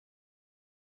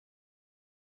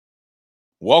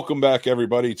Welcome back,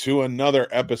 everybody, to another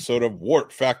episode of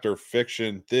Warp Factor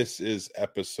Fiction. This is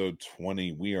episode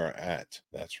 20. We are at,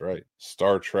 that's right,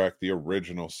 Star Trek, the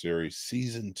original series,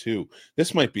 season 2.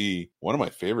 This might be one of my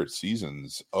favorite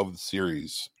seasons of the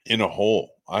series in a whole.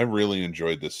 I really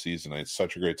enjoyed this season. I had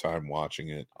such a great time watching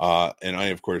it. And I,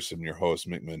 of course, am your host,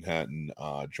 Mick Manhattan,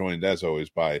 joined, as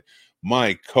always, by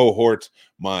my cohort,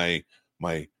 my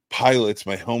pilots,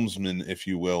 my helmsman, if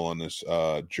you will, on this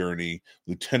journey,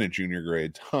 Lieutenant Junior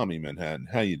Grade Tommy Manhattan.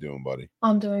 How you doing, buddy?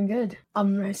 I'm doing good.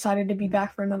 I'm excited to be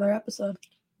back for another episode.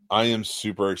 I am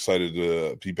super excited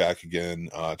to be back again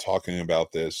talking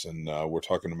about this, and we're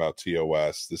talking about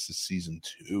TOS. This is season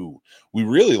 2. We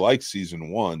really like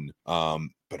season 1,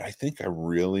 but I think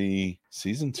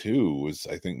season 2 was,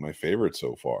 I think, my favorite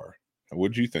so far.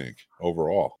 What'd you think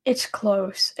overall? It's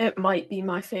close. It might be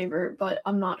my favorite, but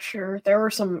I'm not sure. There were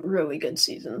some really good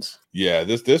seasons. Yeah,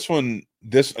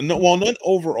 not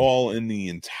overall in the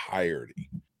entirety,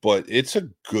 but it's a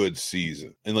good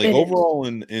season. And overall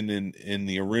in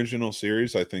the original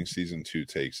series, I think season 2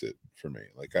 takes it for me.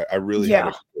 I really had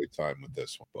a great time with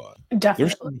this one. But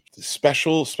definitely there's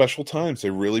some special times. They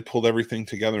really pulled everything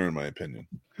together, in my opinion.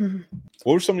 Mm-hmm.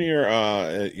 What were some of your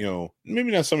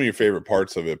maybe not some of your favorite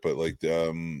parts of it, but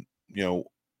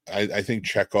I think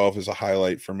Chekhov is a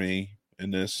highlight for me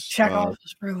in this. Chekhov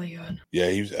is really good.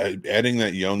 Yeah, he was adding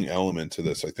that young element to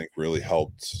this, I think, really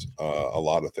helped a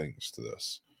lot of things to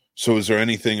this. So is there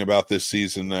anything about this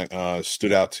season that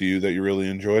stood out to you that you really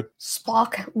enjoyed?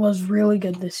 Spock was really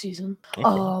good this season.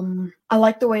 Okay. I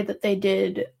like the way that they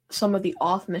did some of the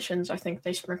off missions. I think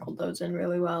they sprinkled those in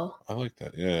really well. I like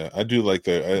that. Yeah, I do like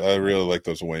that. I really like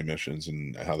those away missions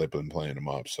and how they've been playing them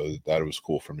up. So that was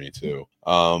cool for me too.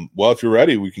 Well, if you're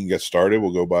ready, we can get started.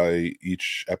 We'll go by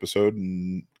each episode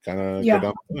and kind of go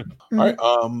down the line. Mm-hmm.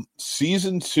 All right.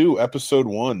 Season 2, episode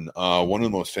 1. One of the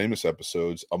most famous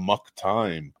episodes, Amok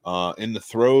Time. In the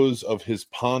throes of his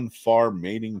Pon-farr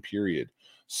mating period,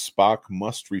 Spock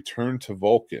must return to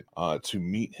Vulcan to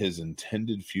meet his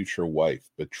intended future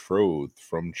wife, betrothed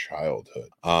from childhood.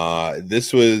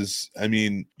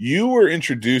 You were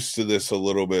introduced to this a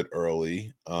little bit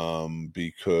early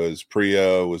because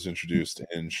Priya was introduced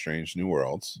in Strange New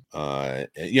Worlds,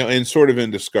 and sort of in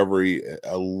Discovery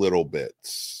a little bit.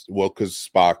 Well, because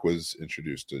Spock was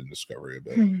introduced in Discovery a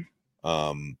bit. Mm-hmm.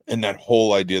 And that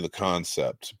whole idea, the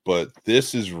concept, but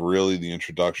this is really the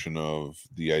introduction of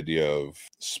the idea of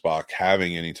Spock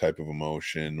having any type of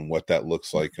emotion, what that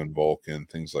looks like in Vulcan,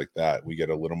 things like that. We get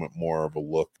a little bit more of a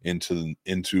look into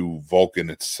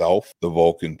Vulcan itself, the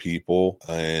Vulcan people,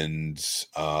 and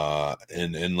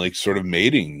like sort of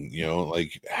mating,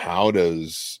 like how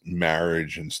does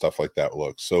marriage and stuff like that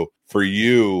look? So for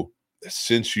you,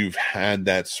 since you've had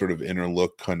that sort of inner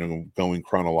look kind of going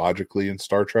chronologically in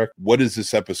Star Trek, what is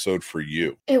this episode for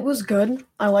you? It was good.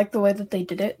 I like the way that they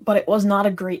did it, but it was not a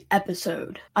great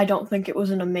episode. I don't think it was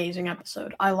an amazing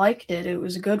episode. I liked it. It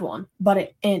was a good one,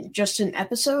 but just an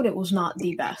episode, it was not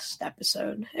the best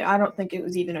episode. I don't think it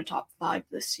was even a top 5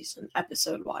 this season,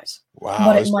 episode-wise.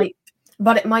 Wow.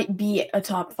 But it might be a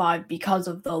top 5 because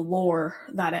of the lore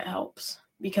that it helps.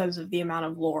 Because of the amount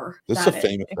of lore. This is a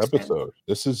famous episode.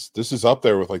 This is up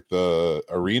there with like the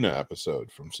Arena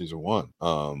episode from season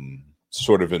 1.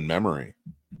 Sort of in memory.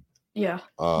 Yeah.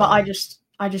 But I just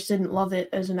didn't love it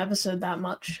as an episode that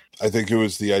much. I think it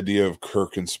was the idea of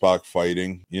Kirk and Spock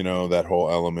fighting, that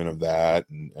whole element of that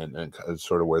and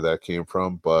sort of where that came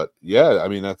from. But yeah, I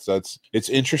mean, that's it's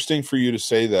interesting for you to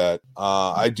say that.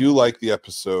 I do like the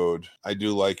episode. I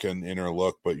do like an inner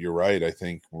look, but you're right. I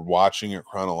think watching it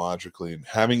chronologically and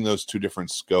having those two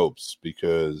different scopes,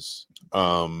 because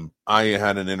I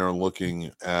had an inner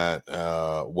looking at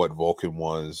what Vulcan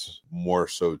was more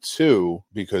so too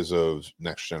because of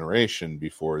Next Generation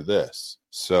before this.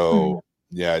 So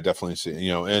yeah, I definitely see,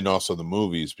 and also the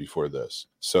movies before this.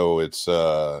 So it's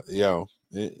I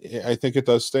think it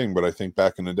does sting, but I think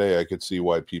back in the day I could see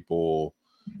why people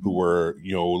who were,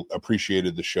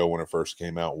 appreciated the show when it first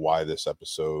came out, why this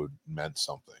episode meant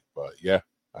something. But yeah,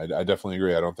 I definitely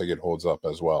agree. I don't think it holds up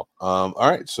as well. All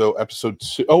right, so episode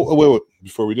 2. Oh, wait.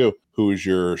 Before we do, who is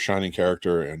your shining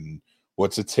character and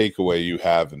what's a takeaway you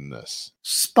have in this?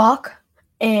 Spock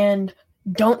and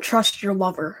don't trust your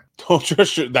lover. Don't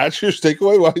trust that's your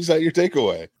takeaway? Why is that your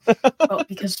takeaway? Well,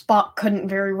 because Spock couldn't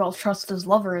very well trust his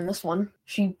lover in this one.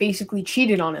 She basically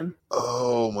cheated on him.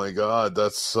 Oh my God,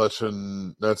 that's such a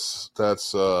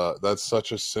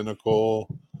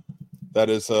cynical. That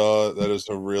is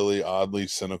a really oddly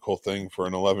cynical thing for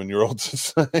an 11-year-old to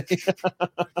say.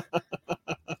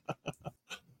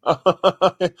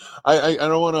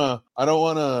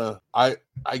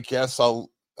 I guess I'll.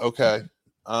 Okay.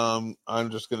 I'm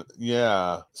just gonna,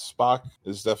 yeah, Spock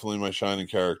is definitely my shining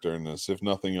character in this, if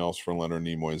nothing else for Leonard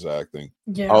Nimoy's acting.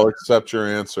 Yeah. I'll accept your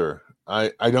answer.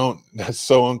 I don't, that's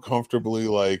so uncomfortably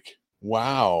like,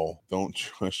 wow, don't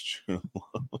trust your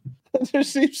love. There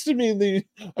seems to me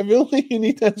I feel like you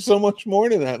need to have so much more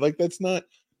to that. Like, that's not,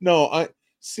 no, I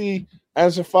see,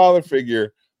 as a father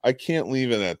figure, I can't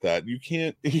leave it at that. You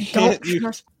can't, Don't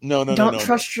trust. no, Don't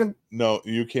trust your. no,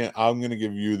 you can't. I'm going to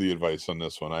give you the advice on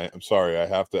this one. I'm sorry. I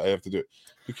have to do it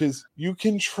because you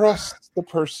can trust the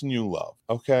person you love.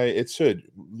 Okay.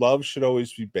 Love should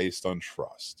always be based on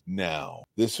trust. Now,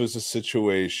 this was a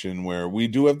situation where we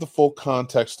do have the full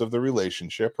context of the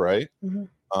relationship, right? Mhm.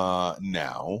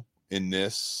 Now in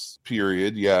this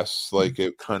period, yes, like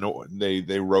it kind of,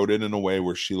 they wrote it in a way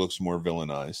where she looks more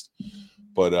villainized,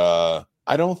 but,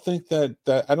 I don't think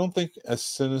I don't think a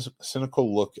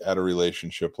cynical look at a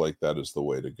relationship like that is the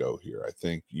way to go here. I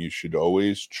think you should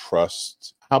always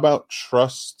trust. How about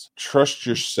trust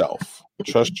yourself,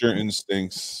 trust your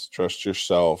instincts, trust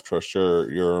yourself, trust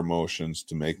your emotions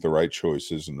to make the right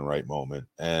choices in the right moment.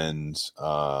 And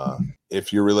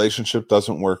if your relationship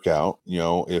doesn't work out,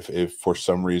 if for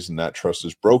some reason that trust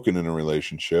is broken in a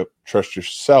relationship, trust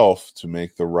yourself to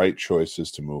make the right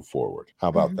choices to move forward. How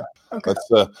about that? Okay.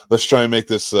 Let's try and make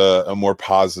this a more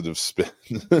positive spin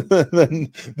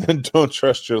than don't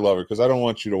trust your lover, because I don't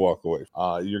want you to walk away.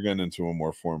 You're getting into a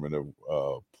more formative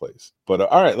place. But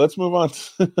all right, let's move on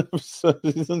to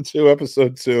season 2,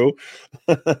 episode 2.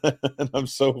 And I'm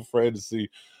so afraid to see.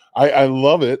 I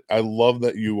love it. I love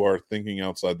that you are thinking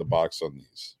outside the box on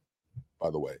these. By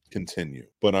the way, continue.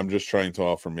 But I'm just trying to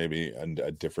offer maybe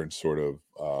a different sort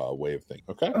of way of thinking.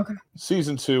 Okay.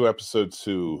 Season 2, episode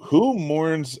 2. Who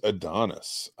mourns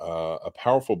Adonis? A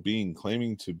powerful being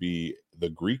claiming to be the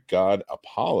Greek god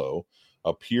Apollo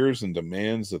appears and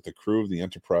demands that the crew of the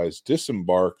Enterprise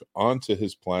disembark onto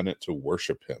his planet to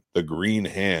worship him. The green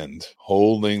hand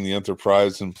holding the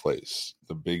Enterprise in place.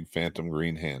 The big phantom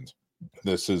green hand.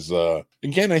 This is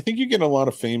again, I think you get a lot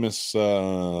of famous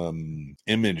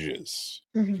images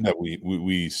that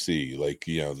we see, like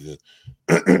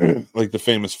like the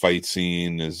famous fight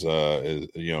scene is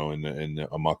in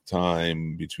Amok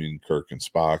Time between Kirk and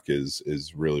Spock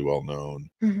is really well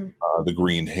known. The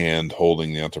green hand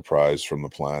holding the Enterprise from the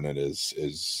planet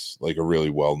is like a really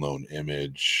well known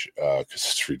image because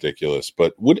it's ridiculous.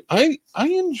 But I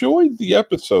enjoyed the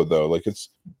episode though, like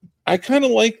I kind of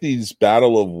like these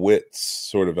battle of wits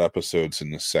sort of episodes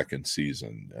in the second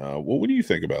season. What do you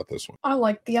think about this one? I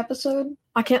liked the episode.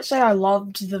 I can't say I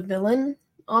loved the villain.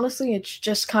 Honestly, it's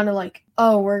just kind of like,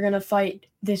 oh, we're going to fight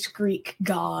this Greek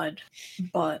god.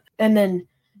 And then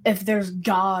if there's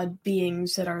god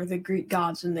beings that are the Greek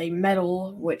gods and they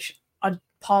meddle, which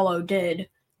Apollo did,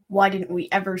 why didn't we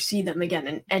ever see them again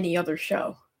in any other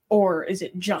show? Or is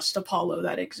it just Apollo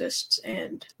that exists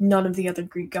and none of the other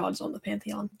Greek gods on the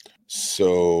pantheon?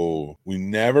 So we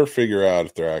never figure out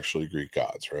if they're actually Greek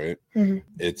gods, right?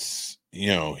 It's,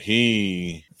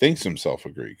 he thinks himself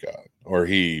a Greek god, or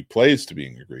he plays to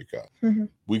being a Greek god.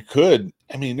 We could,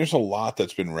 there's a lot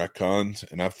that's been retconned,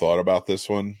 and I've thought about this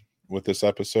one with this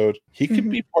episode. He could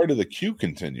be part of the Q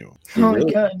continuum. He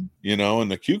could.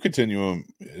 And the Q continuum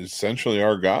essentially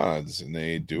are gods, and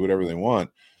they do whatever they want.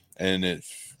 And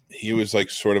he was like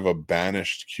sort of a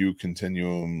banished Q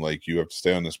continuum, like you have to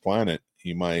stay on this planet,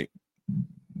 he might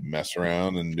mess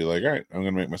around and be like, all right, I'm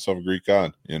gonna make myself a Greek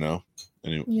god,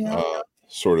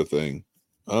 sort of thing.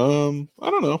 I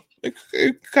don't know.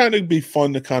 It kind of be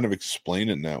fun to kind of explain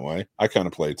it in that way. I kind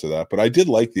of played to that, but I did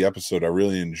like the episode. I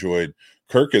really enjoyed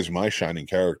Kirk as my shining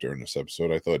character in this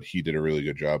episode. I thought he did a really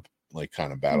good job, like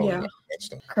kind of battling that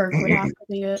stuff. Kirk would have to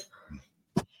be it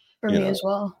for me as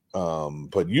well.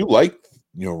 But you liked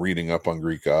reading up on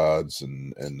Greek gods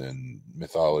and then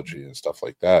mythology and stuff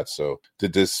like that. So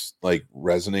did this like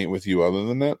resonate with you other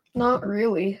than that? Not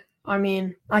really.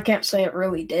 I can't say it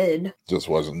really did. Just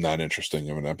wasn't that interesting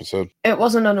of an episode? It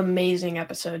wasn't an amazing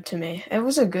episode to me. It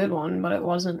was a good one, but it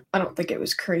wasn't, I don't think it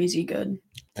was crazy good.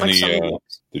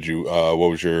 Did you, what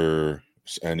was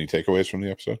any takeaways from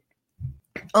the episode?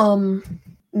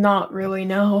 Not really,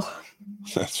 no.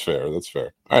 That's fair. All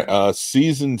right.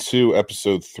 Season 2,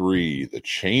 episode 3, The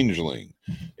Changeling.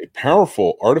 A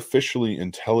powerful, artificially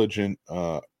intelligent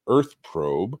Earth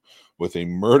probe with a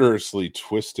murderously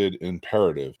twisted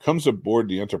imperative comes aboard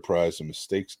the Enterprise and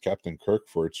mistakes Captain Kirk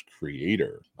for its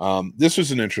creator. This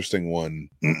was an interesting one.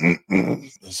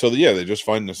 So they just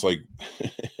find this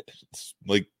it's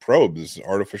like probe, this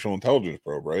artificial intelligence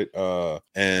probe, right?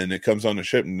 And it comes on the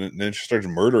ship and then it starts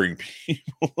murdering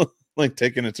people. Like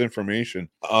taking its information.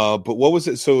 But what was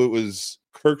it? So it was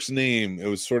Kirk's name. It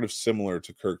was sort of similar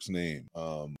to Kirk's name.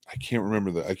 I can't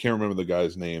remember the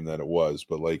guy's name that it was,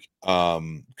 but like,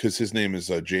 because his name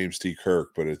is James T.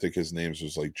 Kirk, but I think his name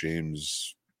was like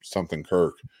James something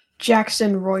Kirk.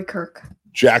 Jackson Roy Kirk.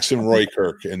 Jackson Roy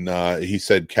Kirk, and he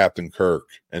said Captain Kirk,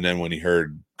 and then when he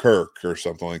heard Kirk or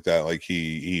something like that, like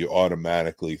he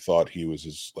automatically thought he was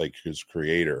his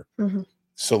creator. Mm-hmm.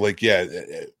 So like, yeah,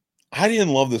 I didn't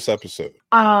love this episode.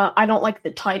 I don't like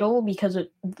the title because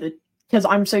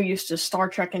I'm so used to Star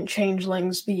Trek and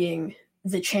Changelings being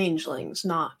the Changelings,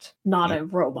 not a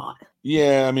robot.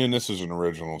 Yeah, I mean, this is an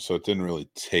original, so it didn't really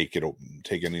take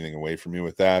anything away from me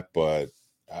with that, but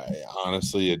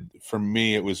honestly, for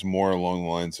me, it was more along the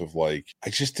lines of like, I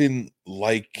just didn't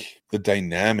like the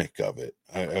dynamic of it.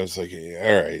 I was like,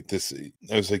 all right,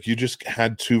 I was like, you just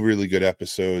had 2 really good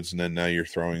episodes, and then now you're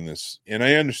throwing this. And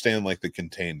I understand like the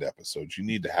contained episodes, you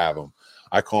need to have them.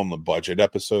 I call them the budget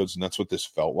episodes, and that's what this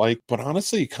felt like. But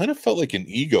honestly, it kind of felt like an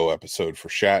ego episode for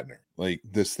Shatner. Like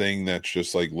this thing that's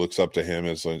just like looks up to him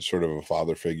as like sort of a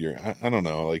father figure. I don't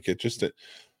know. Like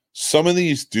some of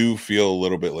these do feel a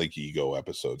little bit like ego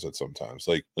episodes at sometimes,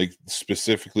 like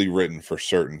specifically written for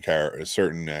certain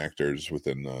actors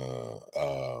within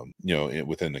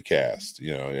within the cast.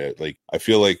 Like I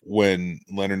feel like when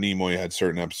Leonard Nimoy had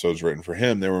certain episodes written for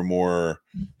him, they were more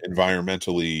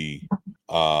environmentally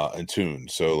in tune.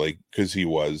 So like, because he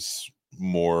was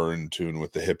more in tune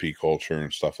with the hippie culture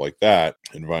and stuff like that,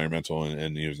 environmental,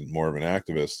 and he was more of an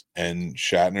activist, and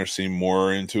Shatner seemed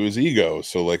more into his ego,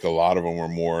 so like a lot of them were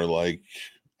more like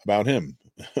about him.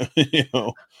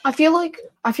 I feel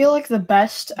like the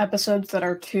best episodes that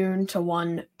are tuned to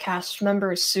one cast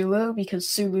member is Sulu, because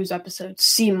Sulu's episodes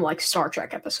seem like Star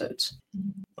Trek episodes.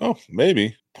 Oh,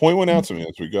 maybe. Point one out to me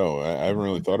as we go. I haven't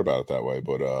really thought about it that way,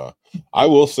 but I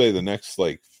will say the next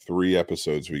like 3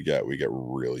 episodes we get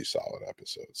really solid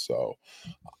episodes. So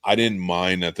I didn't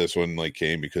mind that this one like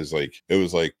came, because like it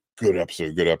was like good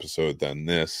episode, then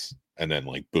this, and then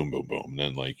like boom, boom, boom, and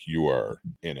then like you are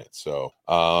in it. So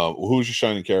who's your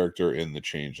shining character in the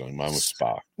Changeling? Mine was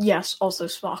Spock. Yes, also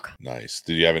Spock. Nice.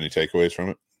 Did you have any takeaways from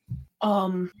it?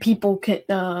 People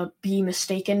can be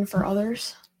mistaken for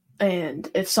others. And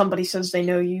if somebody says they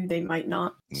know you, they might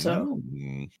not. So,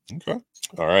 okay.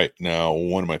 All right. Now,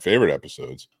 one of my favorite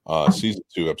episodes, season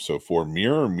 2, episode 4,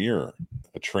 Mirror, Mirror.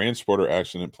 A transporter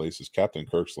accident places Captain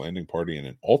Kirk's landing party in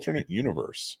an alternate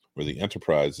universe where the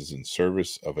Enterprise is in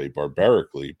service of a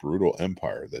barbarically brutal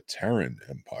empire, the Terran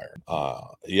Empire.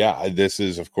 This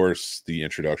is, of course, the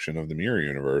introduction of the Mirror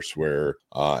universe, where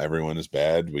everyone is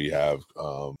bad. We have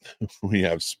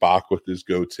Spock with his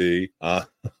goatee.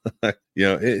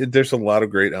 There's a lot of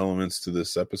great elements to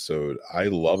this episode. I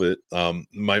love it.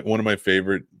 One of my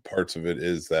favorite parts of it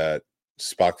is that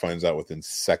Spock finds out within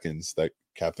seconds that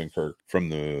Captain Kirk from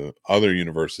the other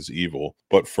universe is evil,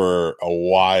 but for a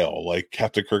while, like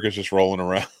Captain Kirk is just rolling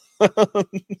around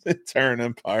the Terran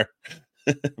Empire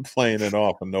playing it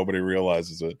off, and nobody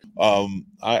realizes it.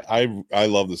 I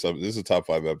love this episode. This is a top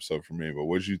 5 episode for me, but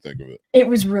what did you think of it? It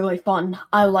was really fun.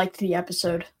 I liked the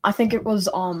episode. I think it was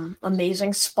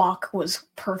amazing. Spock was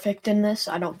perfect in this.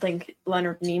 I don't think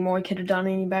Leonard Nimoy could have done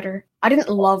any better. I didn't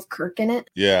love Kirk in it.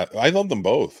 Yeah, I love them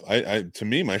both. To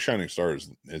me, my shining star is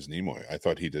Nimoy. I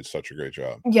thought he did such a great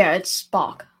job. Yeah, it's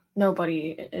Spock.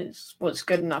 Nobody was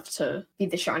good enough to be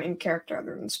the shining character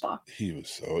other than Spock. He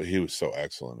was so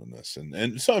excellent in this,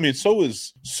 and so I mean, so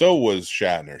was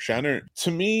Shatner. Shatner,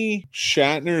 to me,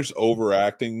 Shatner's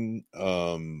overacting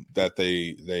that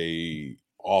they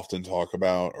often talk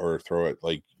about or throw it,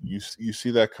 like you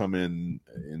see that come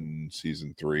in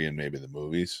season 3 and maybe the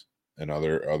movies and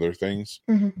other things.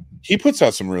 Mm-hmm. He puts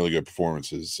out some really good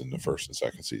performances in the first and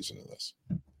second season of this.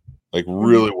 Like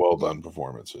really well done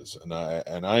performances, and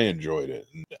I enjoyed it.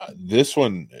 And this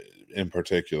one in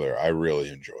particular, I really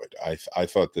enjoyed. I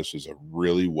thought this was a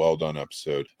really well done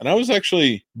episode, and I was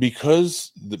actually,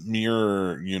 because the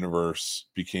Mirror universe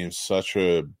became such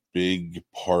a big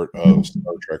part of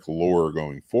Star Trek lore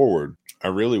going forward, I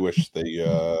really wish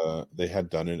they had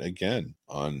done it again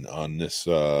on this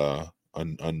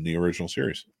on the original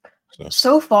series.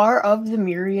 So far, of the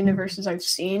Mirror universes I've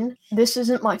seen, this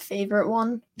isn't my favorite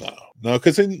one. No,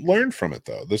 because they learned from it,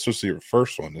 though. This was your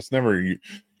first one. It's never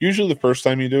usually the first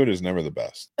time you do it is never the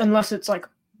best, unless it's like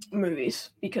movies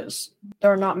because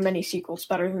there are not many sequels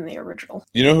better than the original.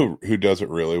 You know who does it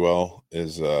really well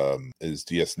is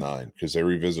DS9, because they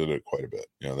revisit it quite a bit.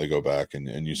 You know, they go back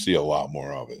and you see a lot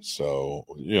more of it. So,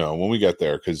 you know, when we get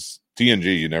there, because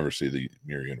TNG, you never see the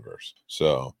mirror universe.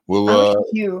 So we'll. I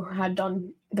wish Q had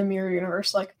done the mirror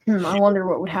universe. Like, I wonder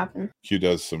what would happen. Q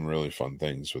does some really fun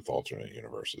things with alternate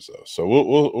universes, though. So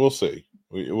we'll see.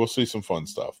 We'll see some fun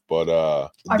stuff. But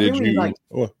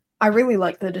I really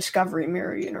like the Discovery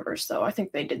mirror universe, though. I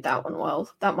think they did that one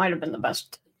well. That might have been the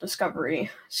best Discovery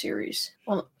series.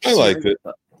 Well, I liked it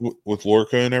with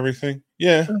Lorca and everything.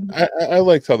 Yeah, I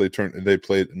liked how made it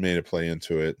play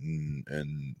into it,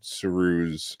 and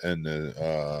Saru's and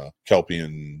the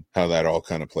Kelpian, how that all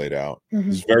kind of played out.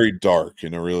 It's very dark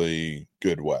in a really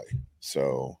good way.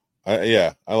 So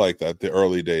I like that, the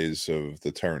early days of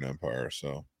the Terran Empire.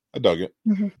 So I dug it.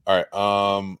 All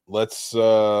right. Let's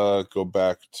go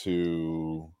back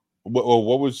to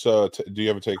what was. Do you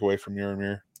have a takeaway from Mirror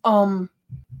Mirror?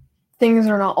 Things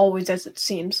are not always as it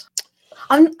seems.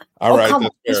 All right,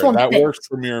 that's fair. That works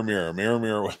for Mirror Mirror. Mirror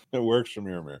Mirror. It works for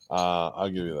Mirror Mirror. I'll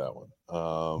give you that one.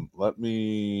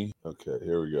 Okay,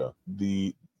 here we go.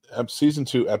 The Season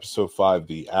 2, Episode 5,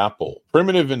 The Apple.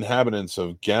 Primitive inhabitants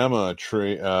of Gamma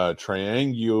Trianguli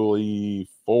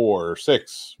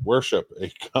 4-6 worship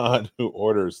a god who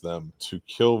orders them to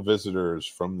kill visitors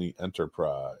from the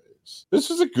Enterprise. This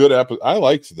is a good episode. I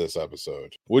liked this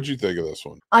episode. What'd you think of this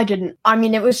one? I didn't. I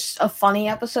mean, it was a funny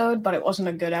episode, but it wasn't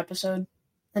a good episode,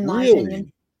 in my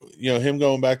opinion. You know, him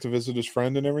going back to visit his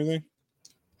friend and everything?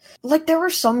 Like, there were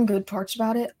some good parts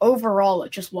about it. Overall,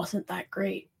 it just wasn't that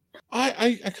great.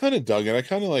 I kind of dug it. I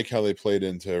kind of like how they played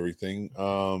into everything.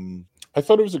 I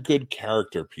thought it was a good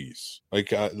character piece. Like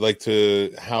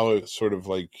to how it sort of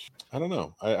like, I don't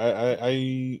know.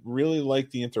 I really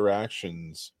like the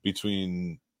interactions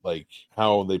between, like,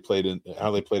 how they played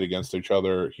against each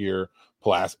other here.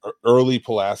 Early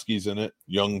Pulaski's in it,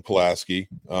 young Pulaski,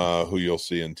 who you'll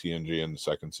see in TNG in the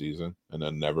second season, and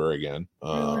then never again.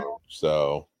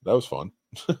 So that was fun.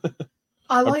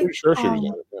 I'm pretty sure she was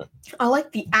in it. Yeah. I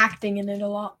like the acting in it a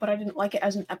lot, but I didn't like it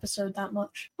as an episode that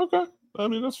much. Okay, I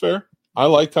mean, that's fair. I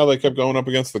liked how they kept going up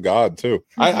against the god too.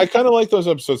 I kind of like those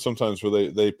episodes sometimes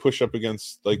where they push up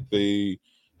against, like, they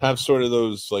have sort of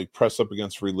those, like, press up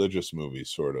against religious movies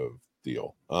sort of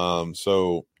deal.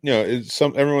 So, you know,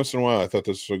 every once in a while I thought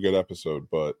this was a good episode,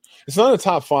 but it's not a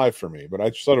top 5 for me, but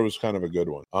I just thought it was kind of a good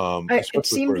one. It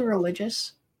seemed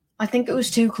religious. I think it was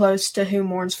too close to Who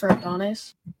Mourns for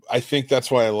Adonis. I think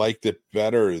that's why I liked it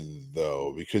better,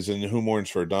 though, because in Who Mourns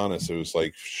for Adonis, it was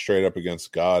like straight up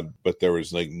against God, but there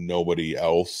was like nobody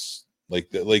else.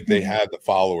 Like they had the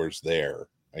followers there,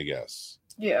 I guess.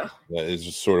 Yeah, that is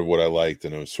just sort of what I liked,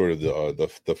 and it was sort of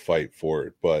the fight for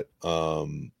it. But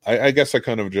I guess I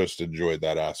kind of just enjoyed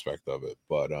that aspect of it.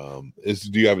 But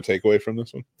do you have a takeaway from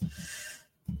this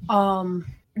one?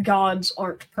 Gods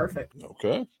aren't perfect.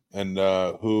 Okay. And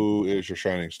who is your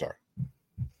shining star?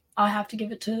 I have to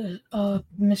give it to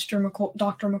Mr. McCoy,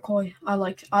 Dr. McCoy. I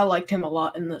liked him a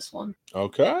lot in this one.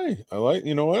 Okay.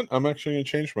 You know what? I'm actually going to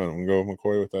change mine. I'm going to go with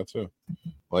McCoy with that too.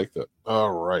 Liked it.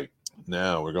 All right.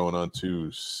 Now we're going on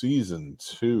to Season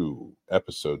 2,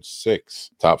 Episode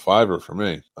 6. Top 5er for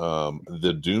me.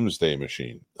 The Doomsday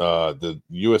Machine. The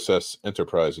USS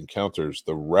Enterprise encounters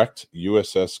the wrecked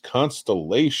USS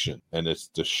Constellation and its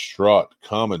distraught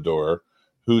Commodore,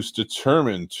 who's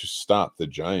determined to stop the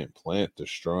giant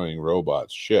plant-destroying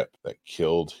robot ship that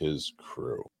killed his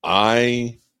crew.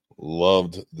 I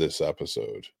loved this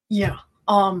episode. Yeah.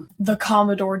 The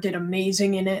Commodore did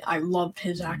amazing in it. I loved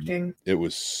his acting. It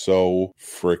was so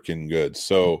freaking good.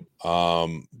 So,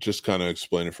 just kind of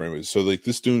explain it for me. So, like,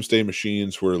 this Doomsday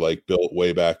Machines were, like, built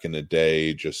way back in the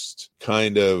day, just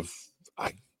kind of,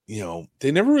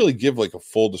 they never really give, like, a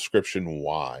full description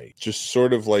why. Just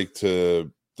sort of like to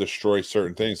destroy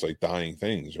certain things, like dying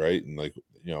things, right? And, like,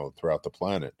 throughout the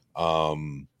planet.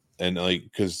 And, like,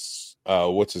 because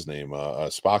what's his name?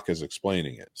 Spock is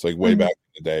explaining it. It's like way back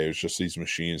in the day, it was just these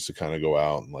machines to kind of go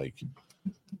out and, like,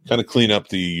 kind of clean up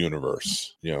the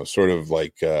universe, sort of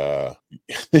like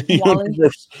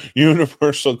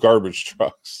universal garbage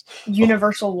trucks.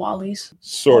 Universal Wallies.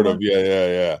 Sort of,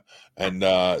 yeah. And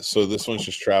so this one's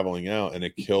just traveling out, and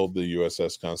it killed the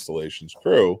USS Constellation's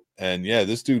crew. And yeah,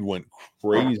 this dude went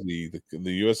crazy.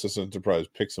 The USS Enterprise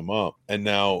picks him up, and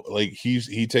now, like,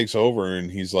 he takes over, and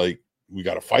he's like, we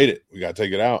got to fight it. We got to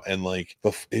take it out. And, like,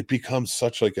 it becomes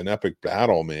such, like, an epic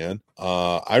battle, man.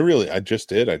 I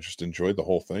just enjoyed the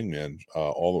whole thing, man,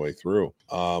 all the way through.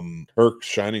 Kirk,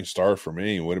 shining star for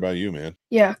me. What about you, man?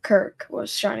 Yeah, Kirk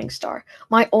was shining star.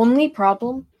 My only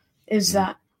problem is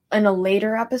that in a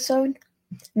later episode,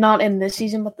 not in this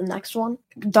season, but the next one,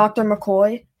 Dr.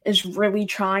 McCoy is really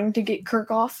trying to get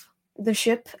Kirk off the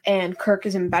ship, and Kirk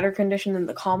is in better condition than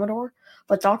the Commodore.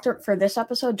 But for this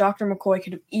episode, Dr. McCoy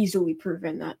could have easily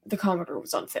proven that the Commodore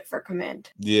was unfit for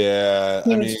command. Yeah,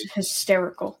 He was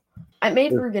hysterical. It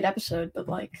made for a good episode, but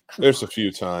there's a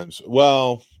few times.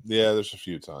 Well, yeah, there's a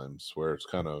few times where it's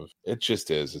it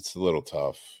just is. It's a little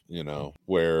tough,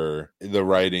 where the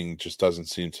writing just doesn't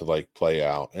seem to play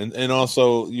out. And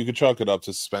also you could chalk it up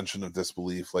to suspension of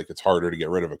disbelief. Like, it's harder to get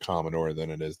rid of a Commodore than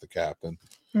it is the captain.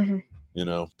 Mm-hmm.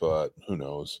 But who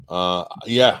knows?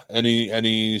 Yeah.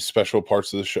 Any special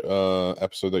parts of the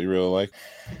episode that you really like?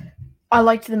 I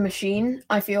liked the machine.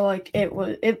 I feel like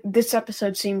this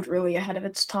episode seemed really ahead of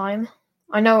its time.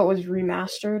 I know it was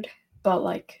remastered, but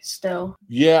still.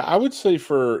 Yeah, I would say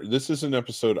this is an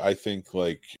episode, I think,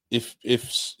 if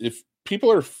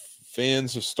people are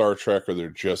fans of Star Trek, or they're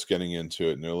just getting into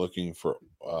it and they're looking for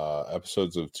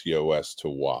episodes of TOS to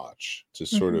watch, to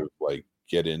sort of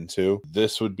get into,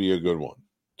 this would be a good one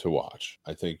to watch.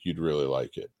 I think you'd really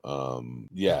like it.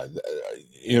 Yeah,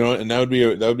 and that would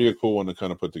be a cool one to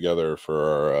kind of put together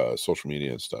for our social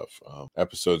media and stuff.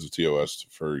 Episodes of TOS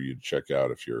for you to check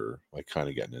out if you're kind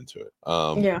of getting into it.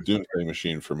 Yeah, Doomsday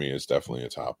Machine for me is definitely a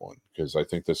top one, because I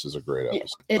think this is a great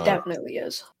episode. It definitely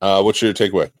is. What's your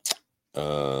takeaway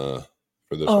for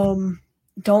this one?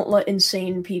 Don't let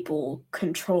insane people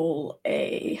control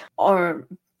a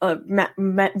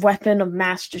weapon of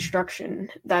mass destruction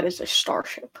that is a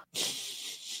starship.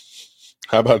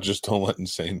 How about just don't let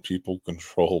insane people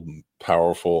control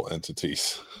powerful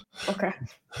entities? Okay.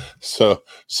 So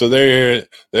there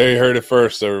you heard it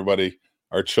first, everybody.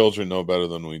 Our children know better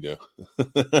than we do.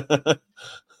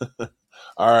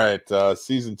 All right,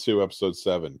 season 2, episode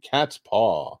 7, Cat's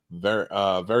Paw.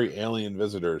 Very alien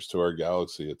visitors to our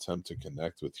galaxy attempt to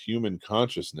connect with human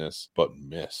consciousness, but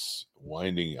miss,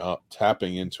 winding up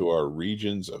tapping into our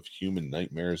regions of human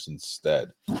nightmares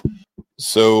instead.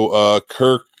 So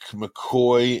Kirk,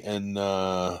 McCoy, and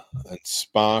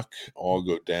Spock all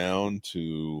go down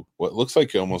to what looks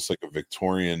like almost like a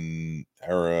Victorian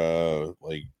era,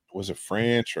 was it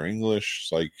French or English,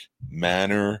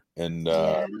 manor, and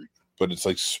but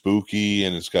it's spooky,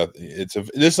 and this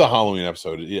is a Halloween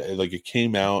episode. It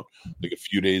came out a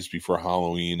few days before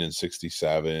Halloween in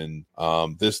 '67.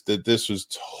 This was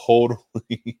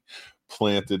totally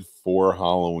planted for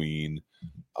Halloween.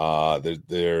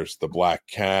 There's the black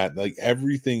cat.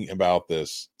 Everything about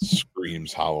this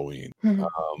screams Halloween.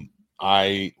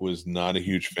 I was not a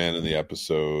huge fan of the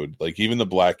episode. Even the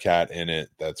black cat in it,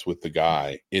 that's with the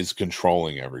guy, is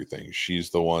controlling everything. She's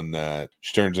the one that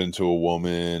she turns into a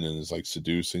woman and is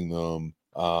seducing them.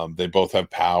 They both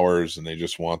have powers, and they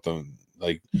just want them.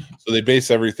 So they base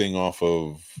everything off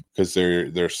of, because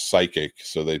they're psychic,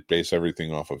 so they base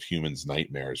everything off of humans'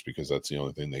 nightmares, because that's the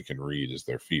only thing they can read is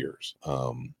their fears.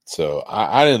 So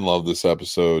I didn't love this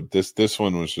episode. This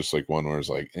one was just one where it's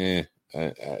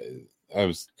I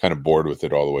was kind of bored with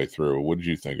it all the way through. What did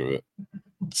you think of it?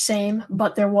 Same,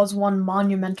 but there was one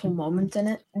monumental moment in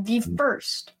it. The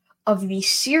first of the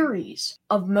series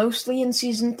of mostly in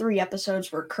season 3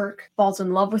 episodes where Kirk falls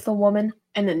in love with a woman,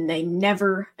 and then they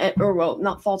never,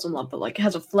 not falls in love, but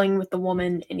has a fling with the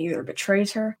woman and either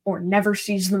betrays her or never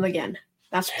sees them again.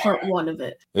 That's part 1 of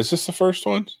it. Is this the first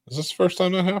one? Is this the first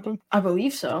time that happened? I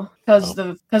believe so, because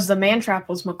the man trap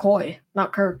was McCoy,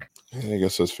 not Kirk. Yeah, I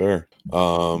guess that's fair.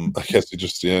 I guess he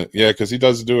just because he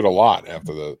does do it a lot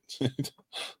after that.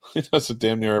 He does it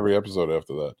damn near every episode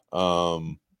after that.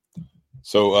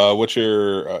 So what's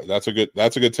your? That's a good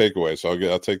takeaway. So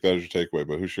I'll take that as your takeaway.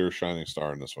 But who's your shining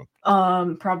star in this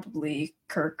one? Probably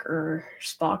Kirk or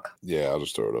Spock. Yeah, I'll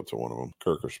just throw it up to one of them,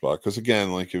 Kirk or Spock. Because again,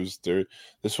 it was there.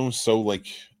 This one was so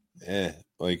it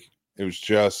was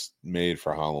just made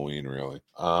for Halloween, really.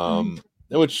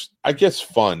 Which I guess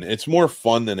fun. It's more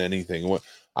fun than anything. What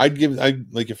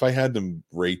if I had to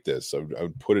rate this, I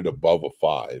would put it above a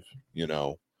 5.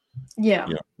 Yeah,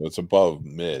 it's above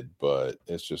mid, but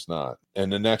it's just not.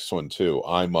 And the next one too,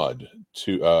 Mudd,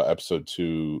 episode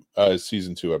 2,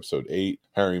 season 2, episode 8.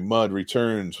 Harry Mudd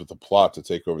returns with a plot to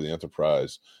take over the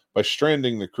Enterprise by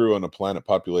stranding the crew on a planet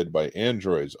populated by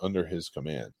androids under his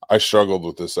command. I struggled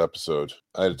with this episode.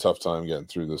 I had a tough time getting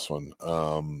through this one.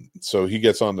 So he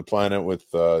gets on the planet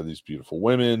with these beautiful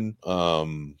women,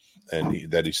 and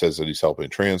he says that he's helping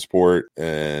transport,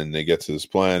 and they get to this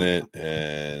planet,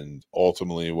 and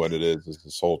ultimately what it is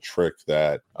this whole trick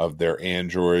of their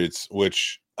androids,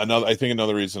 which I think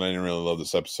another reason I didn't really love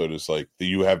this episode is that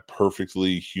you have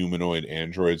perfectly humanoid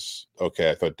androids.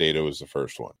 Okay, I thought Data was the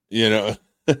first one.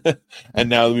 And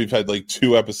now we've had like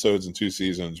 2 episodes and 2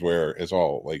 seasons where it's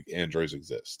all like androids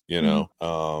exist, you know.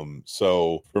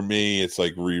 So for me, it's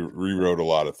like rewrote a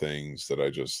lot of things that I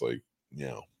just like, you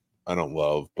know, I don't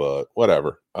love, but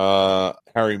whatever.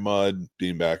 Harry Mudd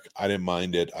being back, I didn't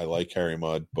mind it. I like Harry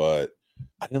Mudd, but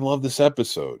I didn't love this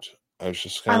episode. I was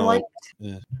just kind of like,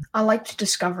 I liked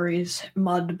Discovery's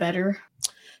Mudd better.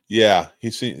 Yeah,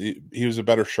 he was a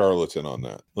better charlatan on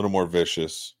that. A little more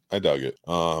vicious. I dug it.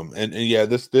 And yeah,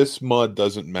 this Mudd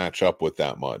doesn't match up with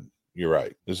that Mudd. You're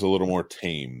right. There's a little more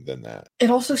tame than that. It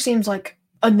also seems like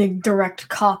a direct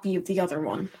copy of the other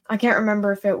one. I can't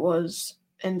remember if it was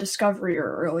in Discovery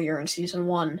or earlier in season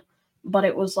 1, but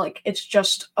it was like it's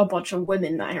just a bunch of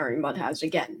women that Harry Mudd has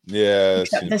again. Yeah.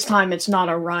 Except this time it's not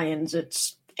Orions,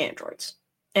 it's androids.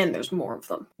 And there's more of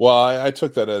them. Well, I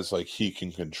took that as like he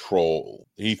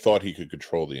thought he could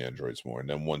control the androids more. And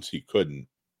then once he couldn't,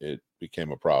 it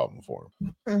became a problem for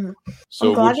him. So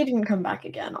I'm glad he didn't come back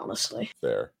again, honestly.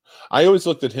 Fair. I always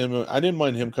looked at him. I didn't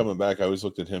mind him coming back. I always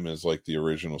looked at him as like the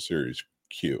original series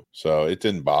Q. So it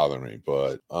didn't bother me.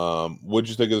 But what'd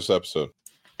you think of this episode?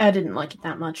 I didn't like it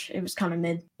that much. It was kind of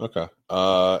mid. Okay.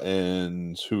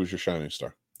 And who was your shining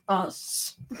star?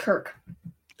 Kirk.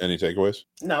 Any takeaways?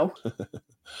 No.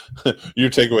 Your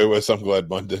takeaway was I'm glad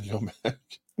Bun didn't come back.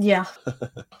 Yeah.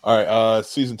 All right.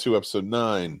 Season 2, episode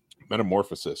 9,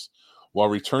 Metamorphosis. While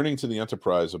returning to the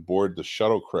Enterprise aboard the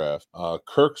shuttlecraft,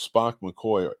 Kirk, Spock,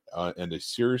 McCoy, and a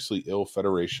seriously ill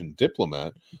Federation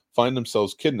diplomat find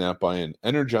themselves kidnapped by an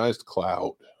energized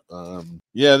cloud.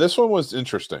 Yeah, this one was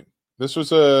interesting. This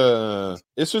was a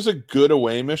good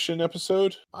away mission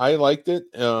episode. I liked it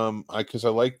because I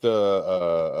liked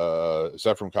the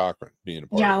Zefram Cochrane being a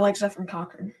part. Yeah, I like Zefram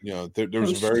Cochrane. You know,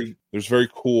 there's very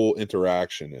cool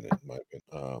interaction in it, in my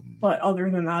opinion. But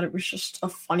other than that, it was just a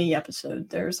funny episode.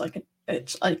 There's like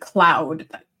it's a cloud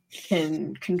that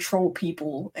can control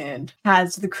people and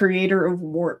has the creator of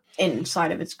warp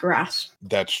inside of its grasp.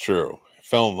 That's true.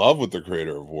 Fell in love with the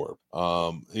creator of warp.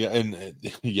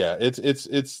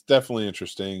 It's definitely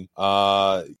interesting.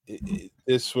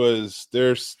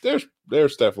 There's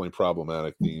definitely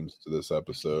problematic themes to this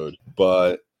episode,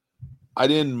 but I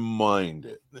didn't mind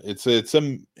it. It's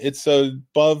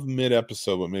above mid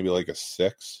episode, but maybe like a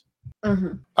 6.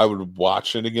 I would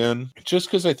watch it again just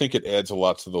because I think it adds a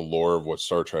lot to the lore of what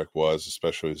Star Trek was,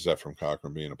 especially with Zefram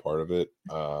Cochrane being a part of it,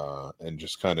 and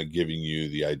just kind of giving you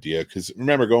the idea. Because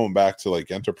remember, going back to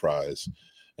like Enterprise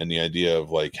and the idea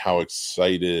of like how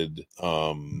excited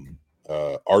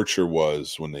Archer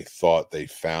was when they thought they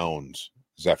found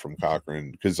Zefram Cochrane,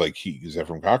 because like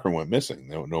Zefram Cochrane went missing.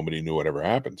 Nobody knew whatever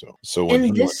happened to him. So when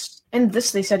in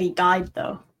this they said he died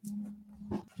though.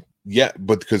 Yeah,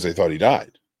 but because they thought he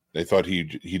died. They thought he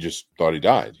just thought he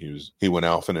died. He went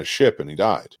off in a ship and he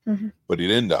died, but he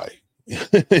didn't die.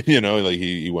 You know, like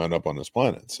he wound up on this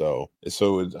planet. So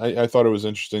I thought it was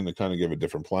interesting to kind of give a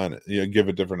different planet, give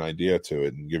a different idea to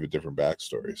it and give a different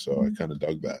backstory. So I kind of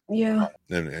dug that,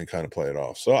 and kind of play it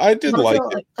off. So I did like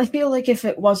it. I feel like if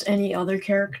it was any other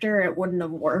character, it wouldn't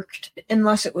have worked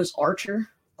unless it was Archer.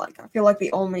 Like, I feel like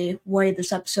the only way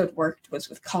this episode worked was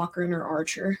with Cochrane or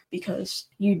Archer, because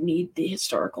you'd need the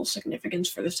historical significance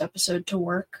for this episode to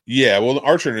work. Yeah, well,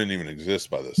 Archer didn't even exist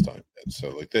by this time. So,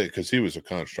 like, because he was a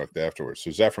construct afterwards.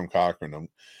 So, Zefram Cochrane,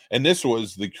 and this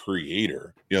was the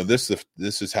creator. You know, this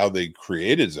is how they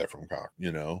created Zefram Cochrane,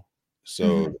 you know?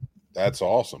 So, that's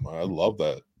awesome. I love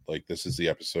that. Like, this is the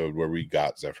episode where we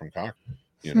got Zefram Cochrane.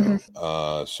 You know,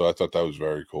 so I thought that was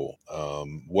very cool.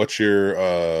 Who's your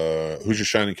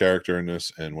shining character in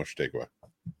this, and what's your takeaway?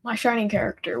 My shining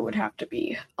character would have to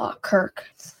be Kirk,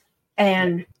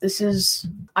 and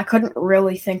I couldn't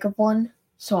really think of one,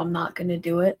 so I'm not going to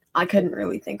do it. I couldn't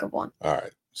really think of one. All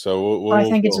right, so I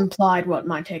think it's implied what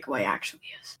my takeaway actually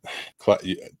is.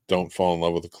 Don't fall in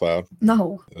love with a cloud.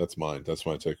 No, that's mine. That's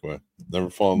my takeaway. Never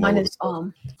fall in love with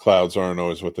clouds. Aren't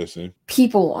always what they seem.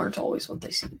 People aren't always what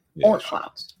they seem, or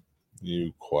clouds.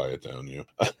 You quiet down, you.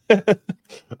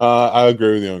 I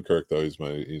agree with you on Kirk, though. He's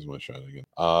my shining.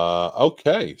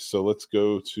 Okay, so let's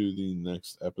go to the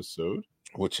next episode,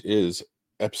 which is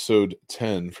Episode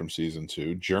 10 from Season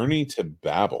 2, Journey to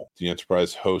Babel. The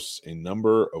Enterprise hosts a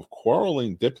number of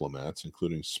quarreling diplomats,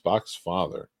 including Spock's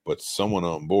father, but someone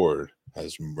on board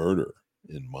has murder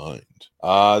in mind.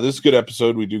 This is a good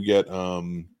episode. We do get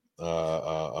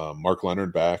Mark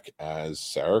Leonard back as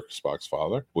Sarek, Spock's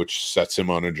father, which sets him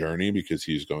on a journey because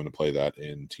he's going to play that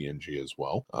in TNG as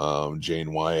well.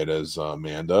 Jane Wyatt as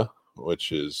Amanda,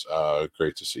 which is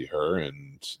great to see her.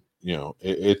 And, you know,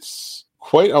 it's...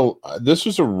 this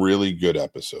was a really good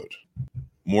episode.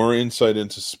 more insight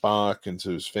into Spock,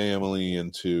 into his family,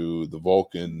 into the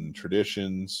Vulcan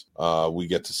traditions. We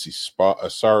get to see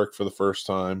Sarek for the first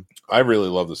time. I really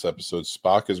love this episode.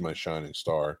 Spock is my shining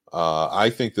star. I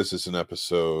think this is an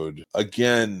episode,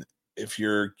 again, if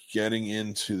you're getting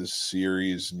into the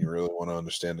series and you really want to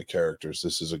understand the characters,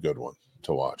 this is a good one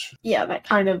to watch. Yeah, that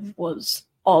kind of was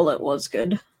all it was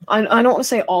good. I don't want to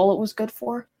say all it was good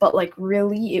for, but like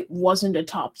really it wasn't a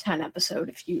top 10 episode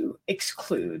if you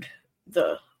exclude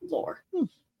the lore.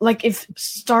 Like if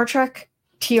Star Trek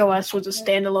TOS was a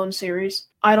standalone series,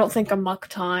 I don't think Amok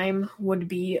Time would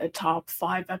be a top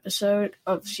 5 episode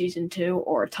of season 2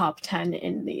 or a top 10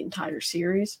 in the entire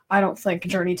series. I don't think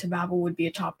Journey to Babel would be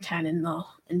a top 10 in the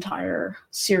entire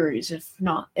series if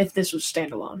this was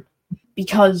standalone.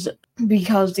 Because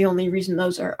the only reason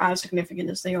those are as significant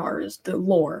as they are is the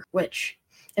lore, which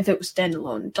if it was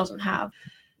standalone, it doesn't have.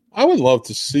 I would love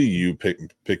to see you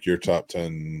pick your top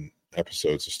 10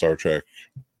 episodes of Star Trek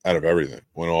out of everything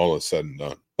when all is said and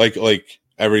done. Like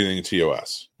everything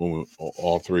TOS when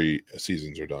all 3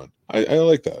 seasons are done. I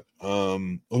like that.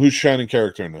 Who's shining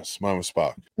character in this? Mine was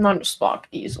Spock. Mine was Spock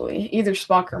easily. Either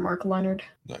Spock or Mark Leonard.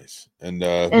 Nice. And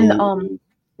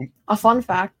a fun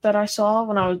fact that I saw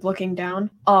when I was looking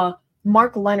down,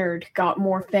 Mark Leonard got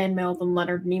more fan mail than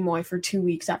Leonard Nimoy for 2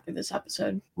 weeks after this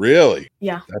episode. Really?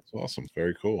 Yeah. That's awesome.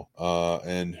 Very cool.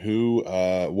 And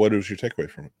what was your takeaway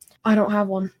from it? I don't have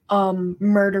one.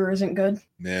 Murder isn't good.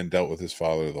 Man dealt with his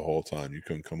father the whole time. You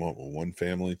couldn't come up with one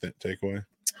family takeaway?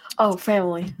 Oh,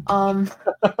 family. I'm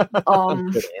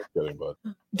kidding, bud.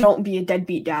 Don't be a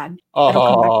deadbeat dad.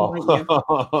 Oh.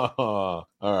 All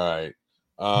right.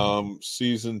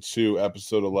 Season 2,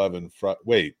 episode 11.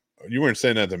 Wait, you weren't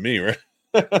saying that to me, right?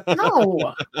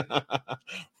 No.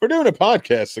 We're doing a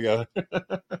podcast together.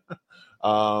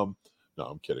 No,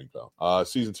 I'm kidding, pal.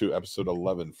 Season 2, episode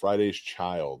 11, Friday's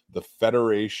Child. The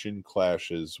Federation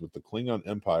clashes with the Klingon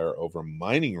Empire over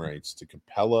mining rights to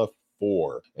Capella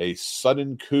 4. A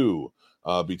sudden coup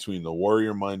between the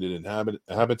warrior-minded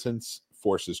inhabitants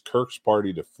forces Kirk's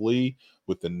party to flee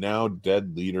with the now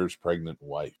dead leader's pregnant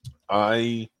wife.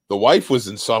 The wife was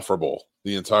insufferable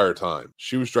the entire time.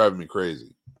 She was driving me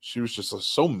crazy. She was just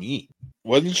so mean.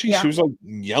 Wasn't she? Yeah. She was like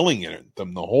yelling at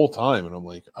them the whole time. And I'm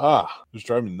like, it was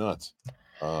driving me nuts.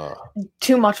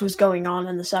 Too much was going on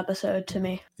in this episode to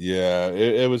me. Yeah,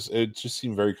 it just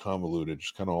seemed very convoluted,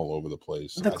 just kind of all over the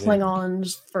place. The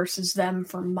Klingons versus them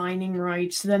for mining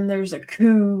rights. Then there's a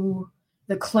coup.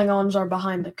 The Klingons are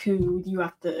behind the coup. You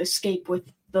have to escape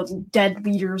with the dead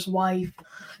leader's wife.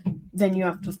 Then you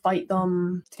have to fight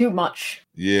them. Too much.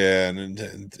 Yeah, and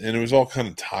it was all kind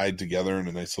of tied together in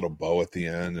a nice little bow at the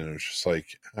end, and it was just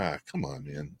like, come on,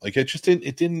 man. Like it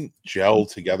didn't gel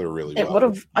together really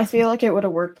well. I feel like it would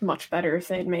have worked much better if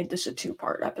they had made this a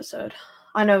 2-part episode.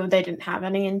 I know they didn't have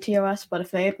any in TOS, but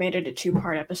if they had made it a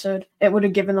 2-part episode, it would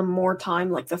have given them more time.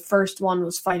 Like the first one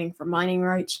was fighting for mining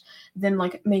rights. Then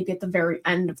like maybe at the very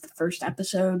end of the first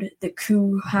episode, the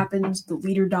coup happens, the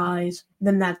leader dies.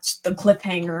 Then that's the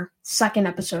cliffhanger. Second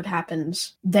episode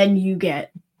happens. Then you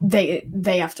get, they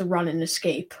have to run and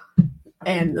escape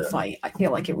and the fight. I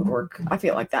feel like it would work. I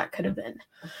feel like that could have been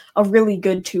a really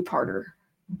good 2-parter.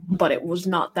 But it was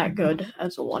not that good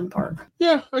as a 1-part.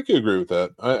 Yeah, I could agree with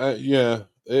that.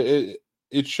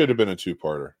 It should have been a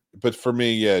 2-parter. But for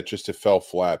me, it fell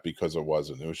flat because it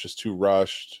wasn't. It was just too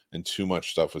rushed and too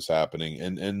much stuff was happening.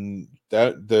 And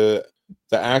that the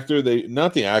actor,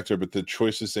 not the actor, but the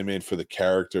choices they made for the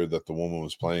character that the woman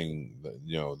was playing,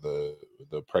 the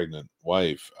pregnant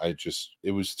wife,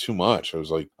 it was too much. I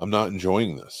was like, I'm not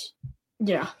enjoying this.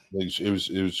 Yeah, like it was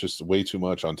just way too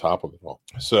much on top of it all.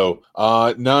 So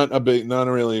not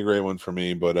a really great one for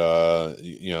me, but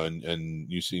and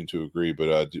you seem to agree.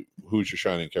 But who's your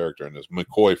shining character in this?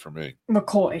 McCoy for me.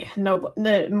 McCoy,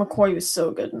 McCoy was so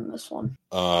good in this one.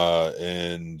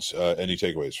 And any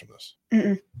takeaways from this?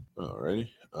 Alrighty.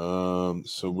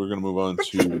 So we're gonna move on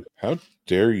to how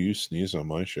dare you sneeze on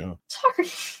my show? Sorry.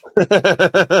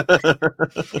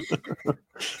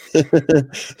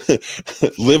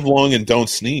 Live long and don't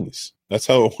sneeze. That's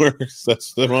how it works.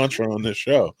 That's the mantra on this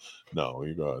show. No,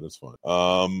 you go ahead. It's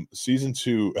fine. Season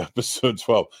 2, episode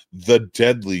 12, The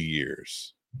Deadly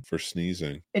Years for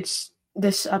sneezing. It's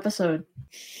this episode.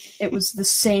 It was the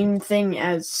same thing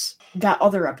as that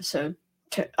other episode.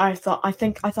 I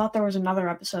thought there was another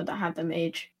episode that had them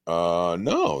age.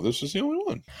 No, this is the only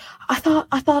one. I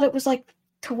thought it was like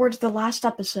towards the last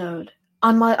episode.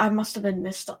 I must have been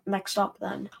mixed up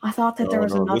then. I thought that there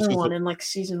was another one in like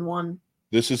season 1.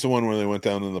 This is the one where they went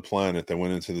down on the planet. They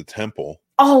went into the temple.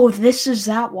 Oh, this is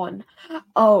that one.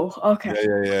 Oh, okay.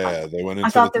 Yeah. They went into.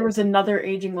 I thought there was another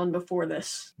aging one before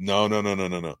this.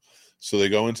 No. So they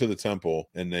go into the temple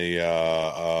and they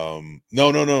no.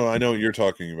 I know what you're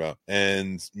talking about.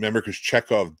 And remember, because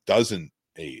Chekhov doesn't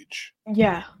age.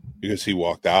 Yeah. Because he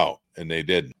walked out and they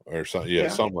didn't, or something. Yeah,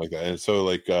 something like that. And so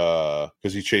like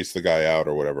because he chased the guy out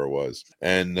or whatever it was.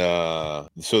 And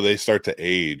so they start to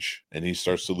age and he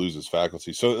starts to lose his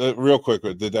faculty. So real quick,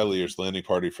 the Deadly Earth landing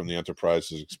party from the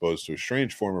Enterprise is exposed to a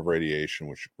strange form of radiation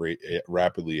which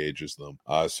rapidly ages them.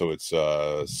 So it's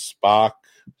Spock,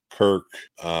 Kirk,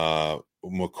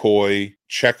 McCoy.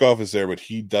 Chekhov is there, but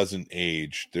he doesn't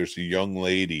age. There's a young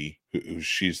lady who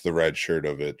she's the red shirt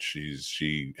of it.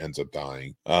 She ends up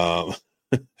dying.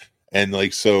 And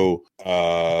like so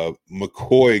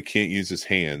McCoy can't use his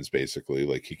hands, basically.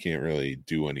 Like he can't really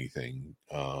do anything.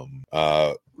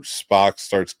 Spock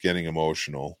starts getting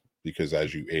emotional because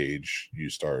as you age, you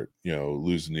start,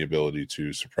 losing the ability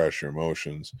to suppress your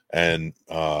emotions. And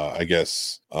I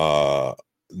guess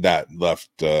that left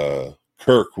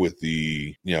Kirk with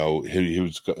the,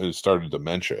 he started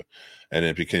dementia, and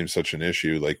it became such an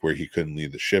issue, like where he couldn't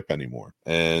lead the ship anymore.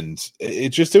 And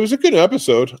it was a good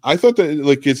episode. I thought that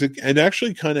it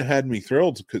actually kind of had me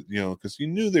thrilled because you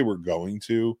knew they were going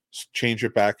to change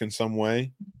it back in some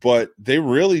way, but they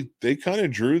kind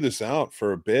of drew this out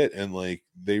for a bit, and like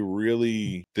they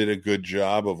really did a good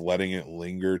job of letting it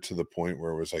linger to the point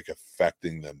where it was like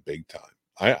affecting them big time.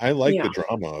 I like the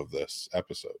drama of this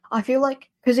episode. I feel like,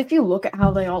 because if you look at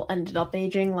how they all ended up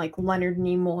aging, like Leonard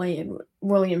Nimoy and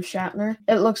William Shatner,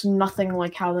 it looks nothing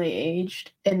like how they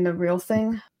aged in the real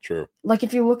thing. True. Like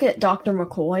if you look at Dr.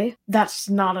 McCoy,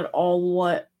 that's not at all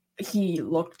what he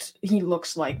looks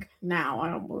like now,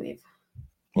 I don't believe.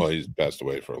 Well, he's passed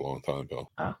away for a long time, Bill.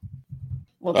 Oh.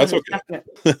 Well, that's okay.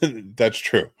 That's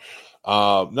true.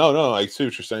 No, I see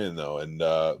what you're saying though, and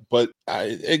but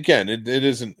it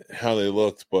isn't how they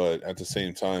looked, but at the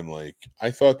same time, like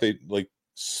I thought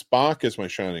Spock is my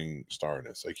shining star in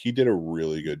this. Like he did a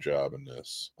really good job in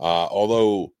this.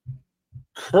 Although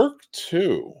Kirk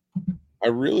too, I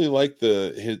really like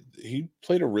he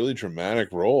played a really dramatic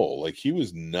role. Like he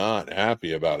was not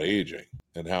happy about aging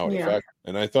and how it affected.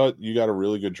 And I thought you got a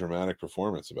really good dramatic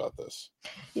performance about this.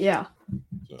 Yeah.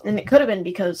 So. And it could have been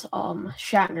because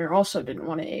Shatner also didn't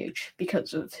want to age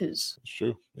because of his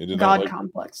God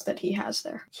complex that he has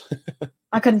there.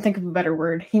 I couldn't think of a better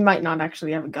word. He might not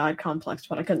actually have a God complex,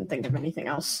 but I couldn't think of anything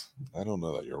else. I don't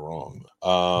know that you're wrong.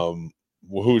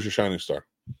 Well, who was your shining star?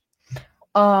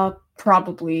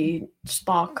 Probably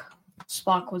Spock.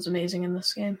 Spock was amazing in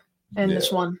this game and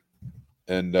this one.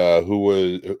 And who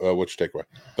was? What's your takeaway?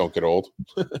 Don't get old.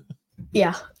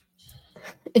 Yeah.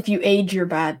 If you age, you're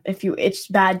bad. It's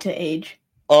bad to age.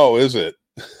 Oh, is it?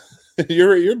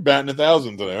 You're batting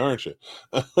 1,000 today, aren't you?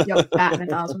 Yep, batting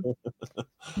 1,000.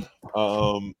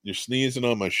 You're sneezing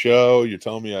on my show. You're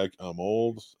telling me I'm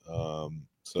old.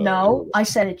 No, I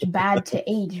said it's bad to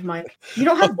age, Mike. You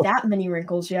don't have that many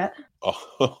wrinkles yet.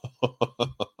 Oh.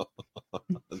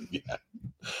 Yeah.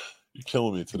 You're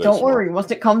killing me today. Don't worry. Once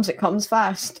it comes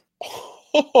fast.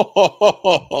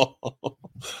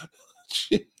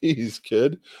 Jeez,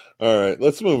 kid. All right,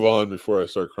 let's move on before I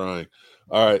start crying.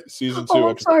 All right, season 2.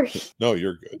 I'm sorry. No,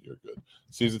 you're good. You're good.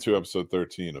 Season 2, episode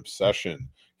 13, Obsession.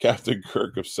 Captain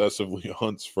Kirk obsessively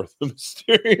hunts for the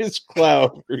mysterious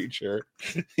cloud creature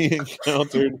he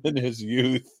encountered in his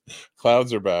youth.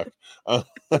 Clouds are back. All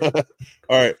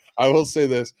right, I will say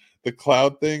this. The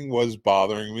cloud thing was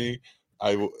bothering me.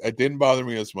 It didn't bother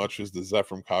me as much as the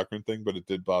Zephram Cochrane thing, but it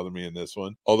did bother me in this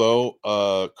one. Although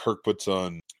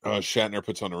Shatner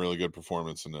puts on a really good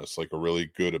performance in this, like a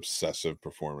really good obsessive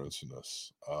performance in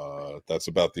this. That's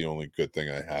about the only good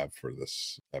thing I have for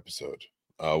this episode.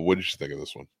 What did you think of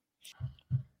this one?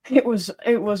 It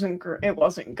wasn't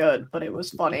good, but it was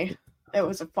funny. It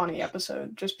was a funny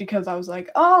episode just because I was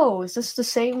like, oh, is this the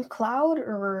same cloud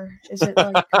or is it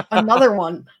like another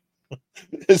one?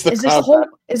 Is this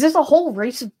a whole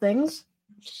race of things?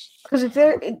 Because if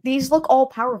these look all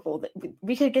powerful,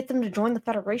 we could get them to join the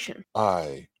Federation.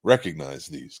 I recognize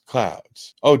these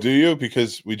clouds. Oh, do you?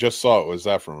 Because we just saw it was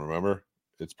Zephram, remember?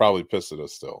 It's probably pissed at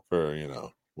us still for,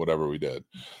 whatever we did.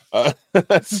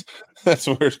 That's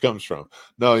where it comes from.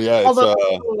 No, yeah. Although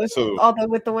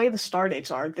with the way the star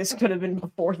dates are, this could have been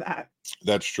before that.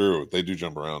 That's true. They do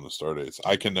jump around the star dates.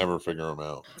 I can never figure them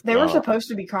out. They were supposed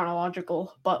to be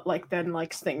chronological, but then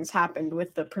things happened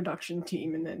with the production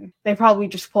team, and then they probably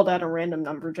just pulled out a random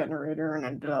number generator and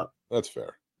ended up. That's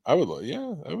fair. It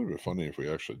would be funny if we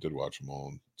actually did watch them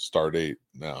all. Star date.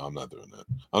 No, I'm not doing that.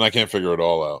 And I can't figure it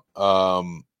all out.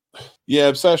 Yeah,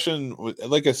 Obsession.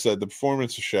 Like I said, the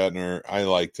performance of Shatner, I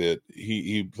liked it.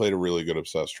 He played a really good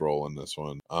obsessed role in this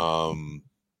one.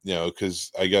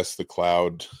 Because I guess the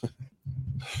Cloud,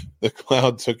 the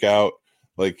Cloud took out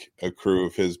like a crew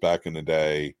of his back in the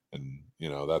day, and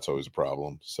that's always a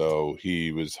problem. So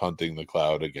he was hunting the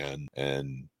Cloud again,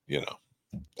 and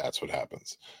that's what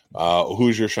happens.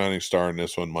 Who's your shining star in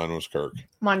this one? Mine was Kirk.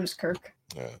 Mine was Kirk.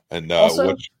 Yeah, and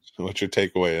Also, what's your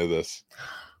takeaway of this?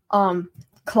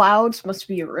 Clouds must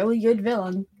be a really good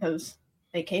villain because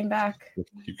they came back.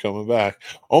 Keep coming back.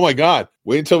 Oh my God!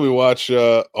 Wait until we watch.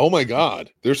 Oh my God!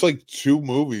 There's like 2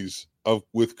 movies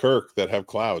with Kirk that have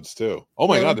clouds too. Oh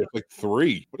my God! There's like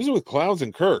 3. What is it with clouds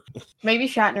and Kirk? Maybe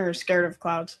Shatner is scared of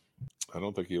clouds. I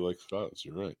don't think he likes clouds.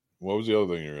 You're right. What was the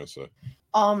other thing you were gonna say?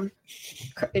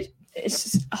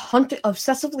 It's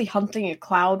obsessively hunting a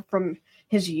cloud from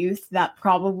his youth that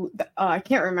probably I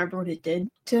can't remember what it did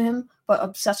to him, but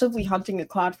obsessively hunting a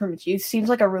cloud from his youth seems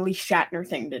like a really Shatner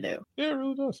thing to do. Yeah, it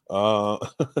really does.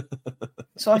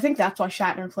 So I think that's why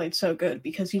Shatner played so good,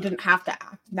 because he didn't have to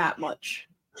act that much.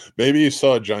 Maybe he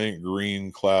saw a giant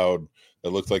green cloud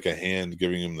that looked like a hand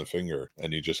giving him the finger,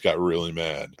 and he just got really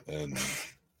mad, and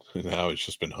now he's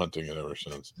just been hunting it ever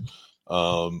since.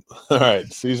 All right,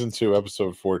 season 2,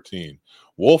 episode 14.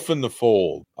 Wolf in the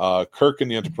Fold. Kirk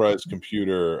and the Enterprise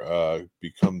computer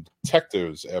become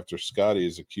detectives after Scotty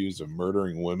is accused of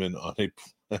murdering women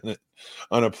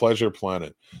on a pleasure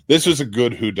planet. This was a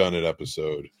good whodunit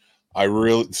episode.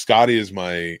 Scotty is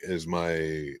my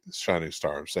shining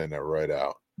star. I'm saying that right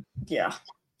out. Yeah.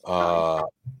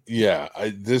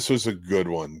 This was a good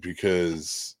one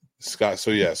because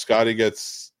Scotty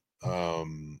gets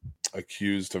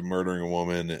accused of murdering a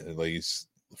woman, and like he's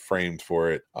framed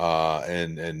for it,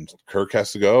 and Kirk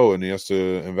has to go and he has to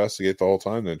investigate the whole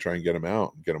time and try and get him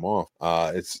out and get him off.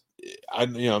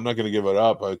 I'm not going to give it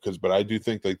up but I do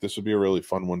think like this would be a really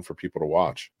fun one for people to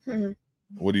watch. Mm-hmm.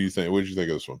 What do you think? What did you think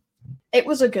of this one? It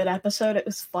was a good episode. It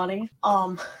was funny.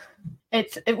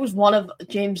 It was one of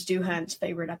James Doohan's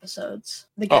favorite episodes.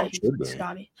 The guy who played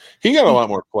Scotty. He got a lot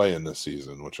more play in this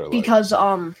season, which I like. Because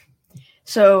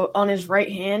so on his right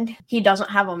hand, he doesn't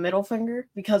have a middle finger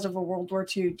because of a World War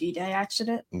II D-Day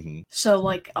accident. Mm-hmm. So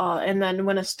and then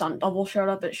when a stunt double showed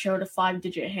up, it showed a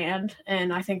 5-digit hand,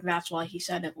 and I think that's why he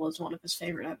said it was one of his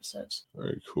favorite episodes.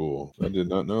 Very cool. I did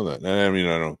not know that. I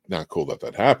mean, not cool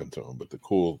that happened to him, but the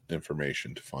cool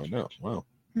information to find out. Wow.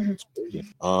 Mm-hmm.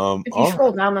 If you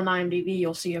scroll down on IMDb,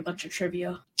 you'll see a bunch of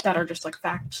trivia that are just like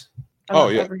facts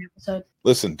about every episode.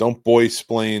 Listen, don't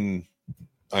boy-splain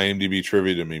IMDb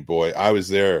trivia to me, boy. I was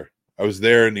there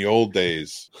in the old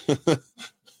days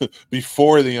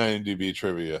before the IMDb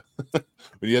trivia when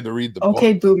you had to read the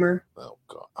book. Boomer. Oh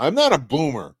God, I'm not a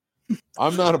boomer.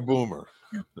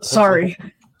 Sorry,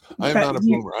 I'm not a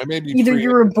boomer. I may be either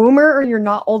you're a boomer or you're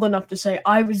not old enough to say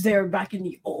I was there back in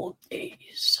the old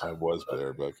days. I was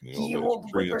there back in the old days. Old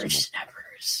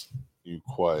whippersnappers. You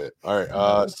quiet. All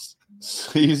right.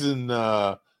 Season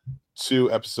 2,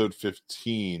 episode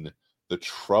 15. The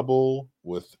Trouble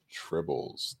with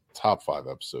Tribbles. Top 5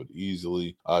 episode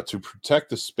easily. To protect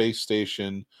the space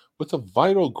station with a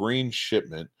vital grain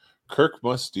shipment, Kirk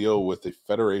must deal with the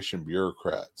Federation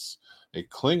bureaucrats, a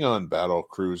Klingon battle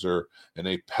cruiser, and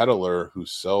a peddler who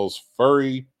sells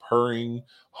furry, purring,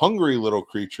 hungry little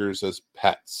creatures as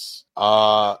pets.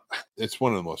 It's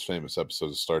one of the most famous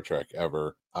episodes of Star Trek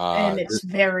ever. And it's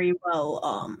very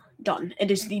well done.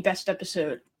 It is the best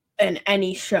episode in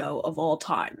any show of all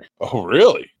time. Oh,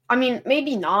 really? I mean,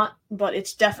 maybe not, but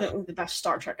it's definitely the best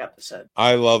Star Trek episode.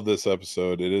 I love this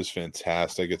episode. It is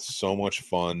fantastic. It's so much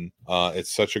fun.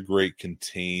 It's such a great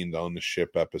contained on the ship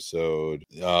episode.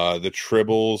 The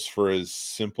Tribbles, for as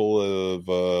simple of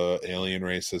alien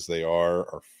race as they are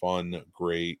fun,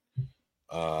 great,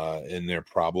 and they're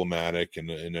problematic in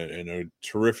a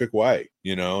terrific way.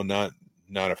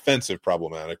 Not offensive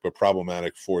problematic, but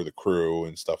problematic for the crew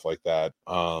and stuff like that.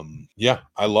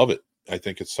 I love it. I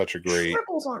think it's such a great...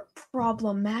 Tribbles aren't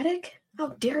problematic. How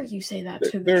dare you say that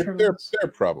to the Tribbles? They're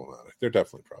problematic. They're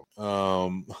definitely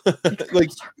problematic. Like,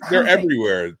 they're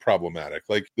everywhere problematic.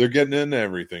 Like, they're getting into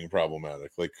everything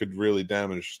problematic. Like, could really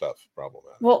damage stuff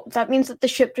problematic. Well, that means that the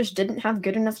ship just didn't have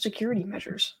good enough security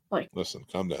measures. Like, listen,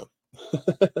 calm down.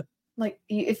 Like,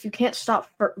 if you can't stop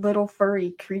little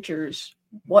furry creatures...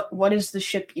 What is the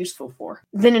ship useful for?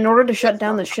 Then in order to shut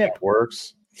down the ship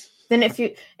works. Then if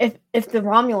the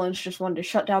Romulans just wanted to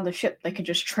shut down the ship, they could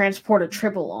just transport a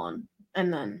Tribble on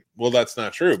and then... Well, that's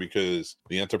not true because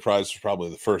the Enterprise was probably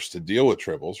the first to deal with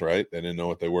Tribbles, right? They didn't know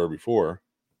what they were before.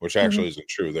 which actually isn't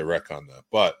true. They retconned that.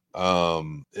 But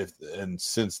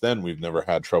since then we've never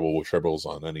had trouble with tribbles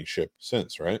on any ship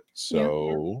since, right?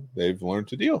 So they've learned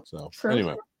to deal. So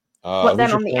anyway. But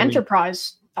then on the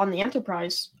Enterprise,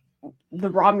 the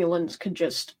Romulans could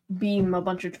just beam a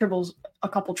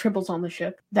couple tribbles on the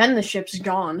ship. Then the ship's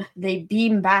gone. They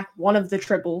beam back one of the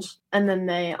tribbles, and then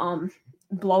they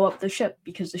blow up the ship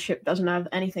because the ship doesn't have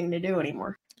anything to do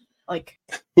anymore. Like,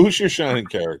 who's your shining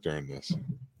character in this?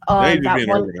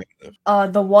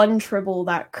 The one tribble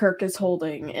that Kirk is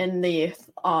holding in the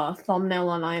thumbnail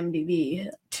on IMDb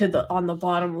on the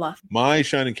bottom left. My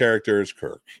shining character is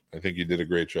Kirk. I think you did a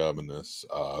great job in this,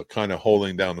 kind of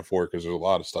holding down the fort because there's a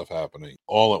lot of stuff happening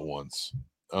all at once.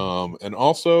 And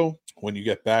also when you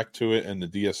get back to it and the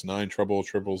DS9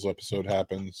 Tribbles episode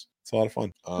happens, it's a lot of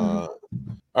fun. All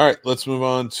right, let's move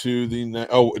on to the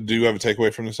next. Oh, do you have a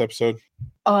takeaway from this episode?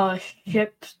 The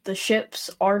ships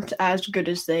aren't as good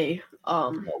as they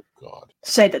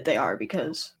say that they are,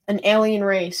 because an alien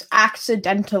race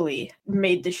accidentally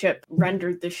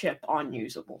rendered the ship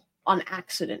unusable on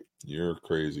accident. You're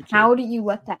crazy, kid. How do you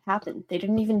let that happen? They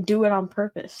didn't even do it on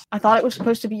purpose. I thought it was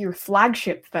supposed to be your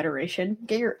flagship, Federation.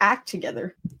 Get your act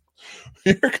together.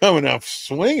 You're coming out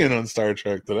swinging on Star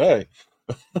Trek today.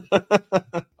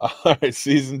 All right,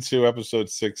 season 2, episode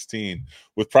 16,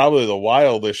 with probably the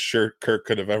wildest shirt Kirk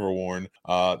could have ever worn.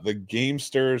 The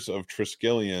Gamesters of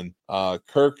Triskelion.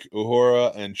 Kirk,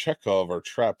 Uhura, and Chekhov are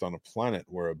trapped on a planet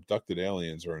where abducted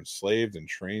aliens are enslaved and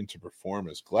trained to perform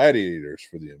as gladiators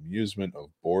for the amusement of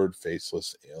bored,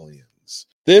 faceless aliens.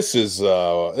 This was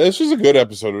a good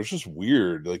episode. It was just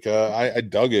weird. Like I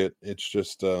dug it. It's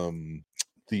just what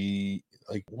the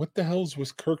hell's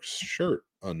with Kirk's shirt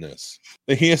on this?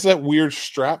 He has that weird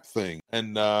strap thing,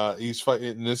 and he's fighting.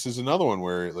 And this is another one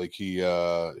where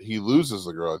he loses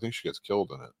the girl. I think she gets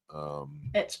killed in it.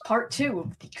 It's part 2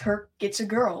 of Kirk gets a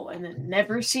girl and then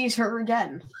never sees her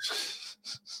again.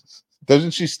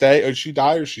 Doesn't she stay? Or she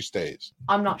die, or she stays?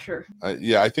 I'm not sure.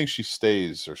 I think she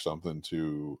stays or something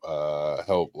to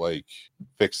help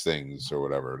fix things or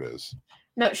whatever it is.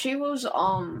 No, she was,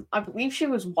 I believe she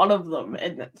was one of them,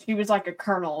 and she was like a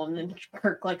colonel, and then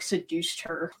Kirk, seduced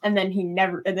her, and then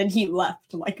he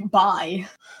left, bye.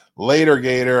 Later,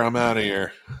 Gator, I'm out of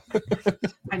here.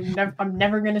 I'm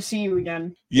never gonna see you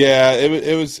again. Yeah,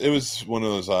 it was one of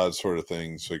those odd sort of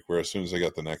things, where as soon as they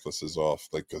got the necklaces off,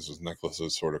 because those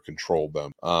necklaces sort of controlled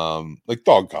them,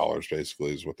 dog collars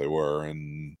basically is what they were,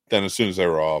 and then as soon as they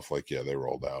were off, they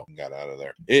rolled out and got out of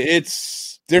there.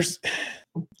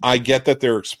 I get that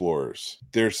they're explorers.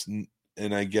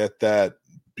 And I get that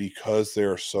because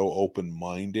they're so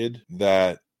open-minded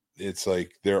that it's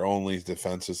their only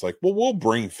defense is we'll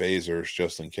bring phasers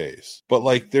just in case.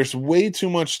 But there's way too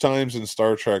much times in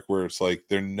Star Trek where it's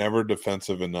they're never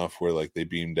defensive enough where they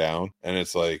beam down and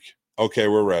it's okay,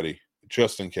 we're ready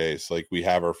just in case. We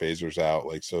have our phasers out.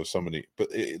 So somebody, but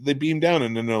they beam down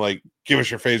and then they're give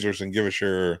us your phasers and give us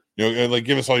your,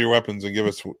 give us all your weapons and give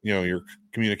us, your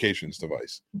communications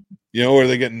device, or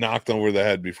they get knocked over the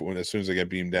head as soon as they get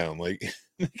beamed down. They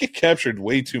get captured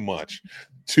way too much,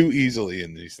 too easily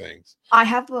in these things. I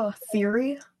have a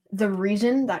theory. The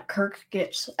reason that Kirk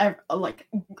gets a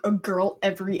girl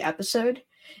every episode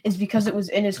is because it was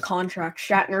in his contract.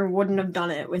 Shatner wouldn't have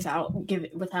done it without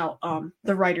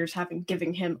the writers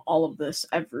giving him all of this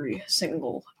every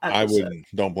single episode.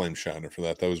 Don't blame Shatner for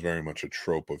that. That was very much a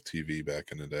trope of TV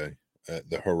back in the day.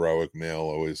 The heroic male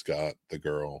always got the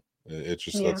girl. It's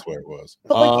just that's what it was.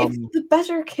 But if the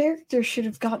better character should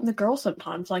have gotten the girl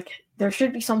sometimes. There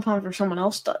should be sometimes where someone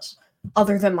else does,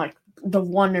 other than the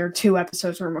 1 or 2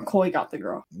 episodes where McCoy got the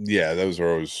girl. Yeah, those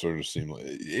were always sort of seemed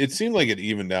it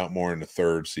evened out more in the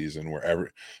 3rd season,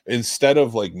 where instead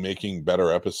of making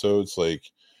better episodes,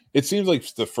 it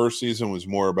seems the first season was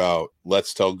more about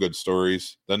let's tell good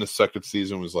stories. Then the 2nd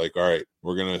season was all right,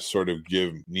 we're gonna sort of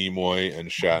give Nimoy and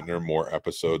Shatner more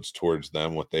episodes towards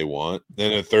them what they want.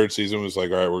 Then the 3rd season was all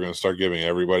right, we're gonna start giving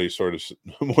everybody sort of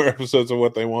more episodes of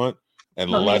what they want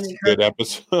and less good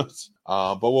episodes.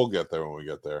 But we'll get there when we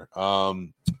get there.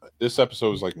 This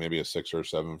episode was maybe a 6 or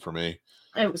 7 for me.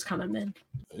 It was kind of mid.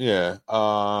 Yeah.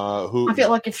 I feel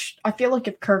like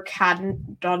if Kirk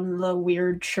hadn't done the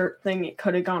weird shirt thing, it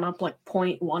could have gone up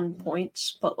 0.1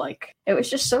 points. But it was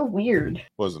just so weird.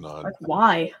 Wasn't odd.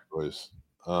 Why? It was.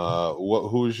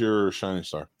 Who was your shining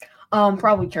star?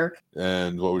 Probably Kirk.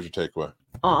 And what was your takeaway?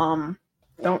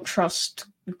 Don't trust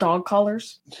dog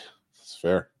collars. It's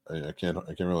fair. I can't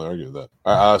really argue with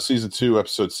that. Season 2,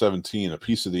 episode 17, a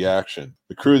piece of the action.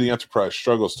 The crew of the Enterprise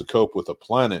struggles to cope with a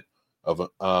planet of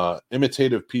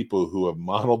imitative people who have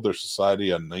modeled their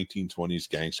society on 1920s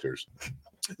gangsters.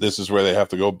 This is where they have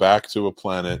to go back to a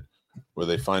planet where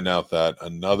they find out that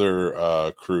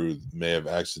another crew may have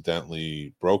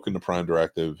accidentally broken the Prime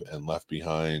Directive and left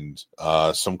behind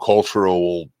some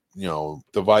cultural,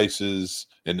 devices.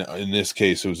 And in this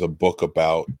case, it was a book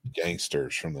about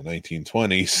gangsters from the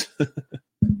 1920s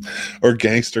or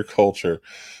gangster culture.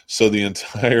 So the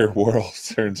entire world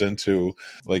turns into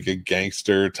like a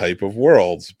gangster type of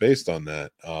world based on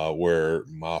that, where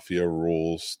mafia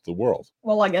rules the world.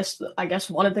 Well, I guess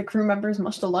one of the crew members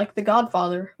must have liked The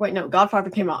Godfather. Wait, no, Godfather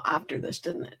came out after this,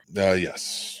 didn't it?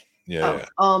 Yes. Yeah.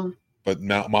 But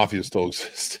now mafia still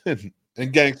exists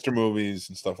in gangster movies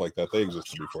and stuff like that. They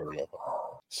existed before The Godfather.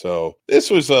 So this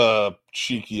was a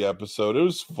cheeky episode. It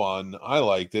was fun. I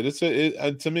liked it.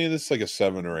 To me, this is like a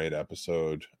 7 or 8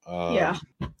 episode. Yeah.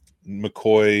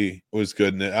 McCoy was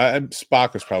good in it.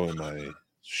 Spock was probably my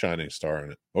shining star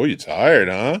in it. Oh, you tired,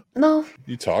 huh? No.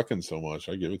 You talking so much.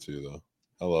 I give it to you, though.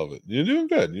 I love it. You're doing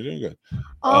good.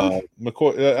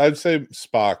 McCoy, I'd say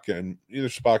Spock, and either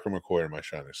Spock or McCoy are my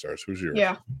shining stars. Who's yours?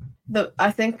 Yeah.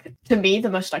 I think, to me, the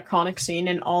most iconic scene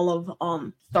in all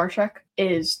of Star Trek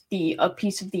is a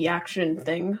piece of the action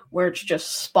thing where it's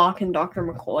just Spock and Dr.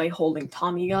 McCoy holding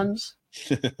Tommy guns.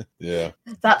 Yeah.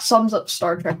 That sums up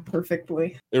Star Trek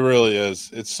perfectly. It really is.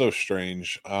 It's so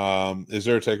strange. Is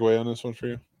there a takeaway on this one for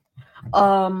you?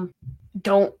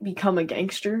 Don't become a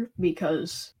gangster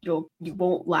because you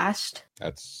won't last.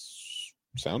 That's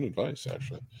sound advice,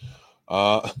 actually.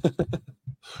 All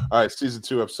right, season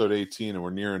 2, episode 18, and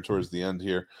we're nearing towards the end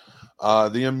here.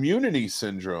 The immunity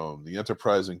syndrome. The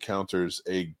Enterprise encounters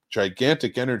a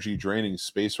gigantic energy-draining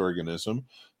space organism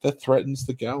that threatens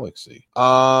the galaxy.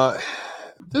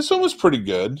 This one was pretty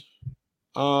good.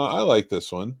 I like this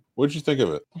one. What'd you think of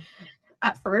it?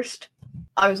 At first,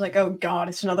 I was like, "Oh God,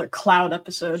 it's another Cloud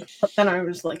episode." But then I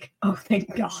was like, "Oh,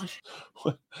 thank God."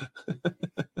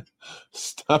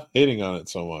 Stop hating on it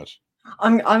so much.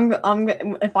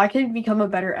 If I could become a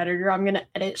better editor, I'm gonna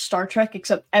edit Star Trek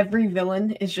except every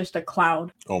villain is just a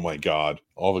cloud. Oh my God.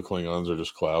 All the Klingons are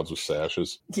just clouds with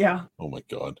sashes. Yeah. Oh my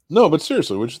God. No, but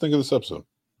seriously, what'd you think of this episode?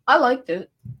 I liked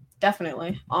it.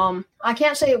 Definitely. I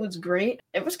can't say it was great.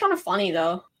 It was kind of funny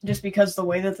though, just because the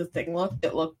way that the thing looked,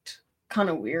 it looked kind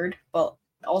of weird, but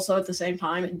also at the same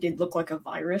time, it did look like a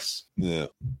virus. Yeah.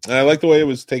 And I like the way it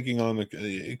was taking on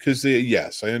because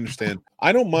yes, I understand.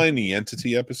 I don't mind the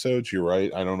entity episodes. You're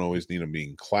right. I don't always need them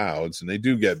being clouds, and they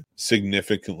do get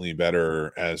significantly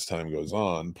better as time goes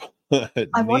on. But they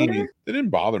didn't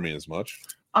bother me as much.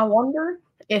 I wonder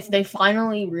if they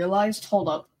finally realized, hold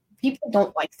up, people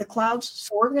don't like the clouds,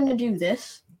 so we're going to do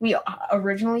this. We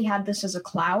originally had this as a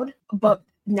cloud, but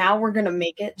now we're going to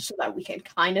make it so that we can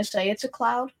kind of say it's a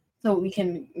cloud. So we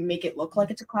can make it look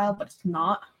like it's a cloud, but it's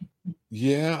not.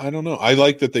 Yeah, I don't know. I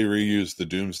like that they reused the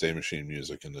Doomsday Machine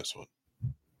music in this one.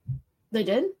 They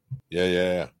did?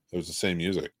 Yeah. It was the same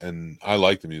music. And I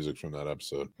like the music from that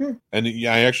episode. And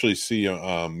yeah, I actually see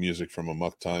music from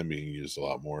Amok Time being used a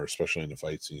lot more, especially in the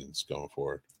fight scenes going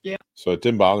forward. Yeah. So it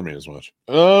didn't bother me as much.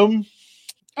 I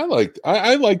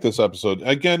like this episode.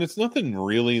 Again, it's nothing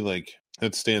really like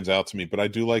that stands out to me, but I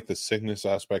do like the sickness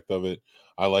aspect of it.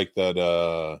 I like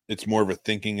that it's more of a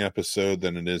thinking episode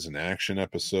than it is an action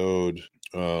episode.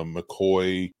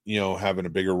 McCoy, having a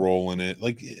bigger role in it.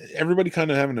 Like everybody kind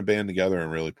of having a band together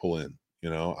and really pull in.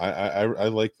 I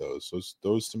like those.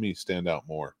 Those to me stand out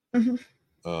more.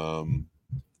 Mm-hmm.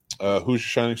 Who's your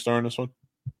shining star in this one?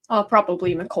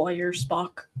 Probably McCoy or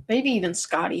Spock. Maybe even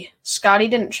Scotty. Scotty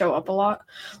didn't show up a lot.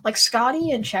 Like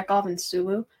Scotty and Chekhov and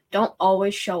Sulu don't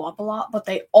always show up a lot, but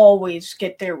they always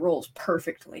get their roles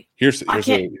perfectly. Here's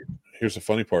the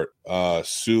funny part.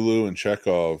 Sulu and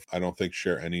Chekhov, I don't think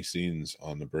share any scenes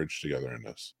on the bridge together in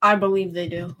this. I believe they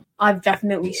do. I've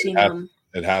definitely seen them.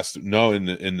 It has to. No, in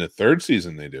the third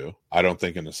season they do. I don't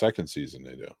think in the second season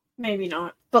they do. Maybe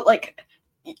not. But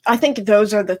I think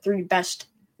those are the 3 best.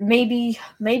 Maybe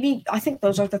I think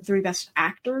those are the 3 best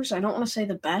actors. I don't want to say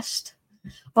the best,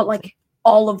 but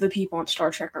all of the people on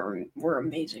Star Trek were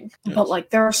amazing. Yes.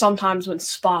 But there are some times when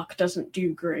Spock doesn't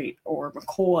do great, or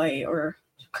McCoy or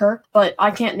Kirk, but I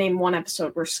can't name one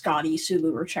episode where Scotty,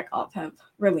 Sulu, or Chekhov have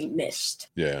really missed.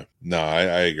 Yeah, no, I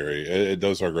agree.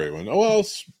 Those are great ones. Oh, well,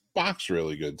 Spock's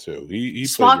really good too. He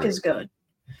Spock is good.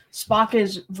 Spock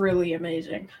is really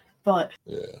amazing. But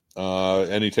yeah,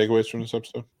 any takeaways from this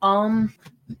episode?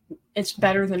 It's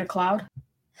better than a cloud.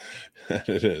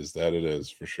 It is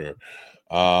for sure.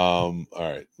 All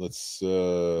right, let's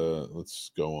go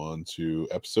on to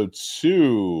episode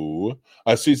 2,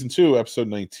 season 2, episode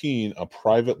 19, A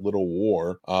Private Little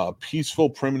War. Peaceful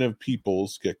primitive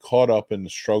peoples get caught up in the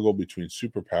struggle between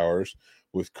superpowers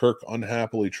with Kirk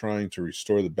unhappily trying to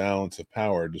restore the balance of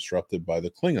power disrupted by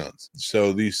the Klingons.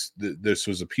 So this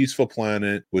was a peaceful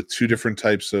planet with two different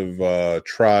types of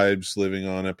tribes living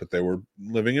on it, but they were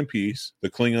living in peace. The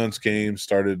Klingons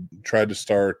tried to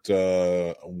start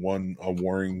a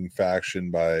warring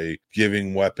faction by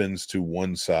giving weapons to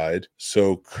one side.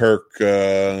 So Kirk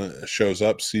shows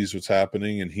up, sees what's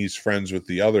happening, and he's friends with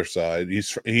the other side.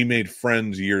 He made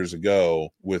friends years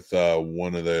ago with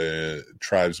one of the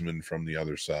tribesmen from the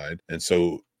other side, and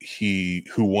so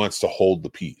who wants to hold the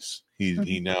peace.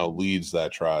 He now leads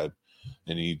that tribe,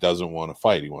 and he doesn't want to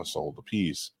fight. He wants to hold the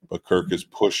peace. But Kirk is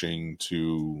pushing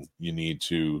you need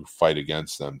to fight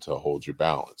against them to hold your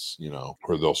balance,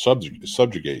 or they'll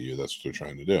subjugate you. That's what they're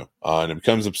trying to do. And it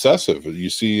becomes obsessive. You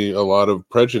see a lot of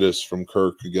prejudice from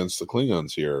Kirk against the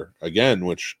Klingons here, again,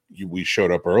 which we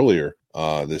showed up earlier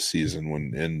this season,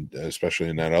 and especially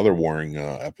in that other warring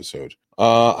episode.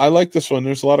 I like this one.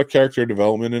 There's a lot of character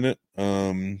development in it.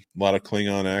 A lot of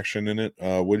Klingon action in it.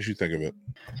 What did you think of it?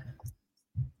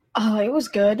 It was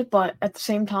good, but at the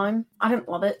same time, I didn't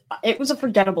love it. It was a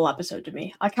forgettable episode to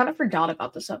me. I kind of forgot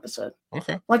about this episode.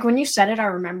 Okay. Like, when you said it, I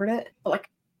remembered it, but,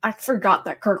 I forgot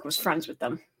that Kirk was friends with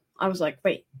them. I was like,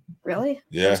 wait, really?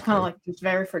 Yeah. It was kind of it's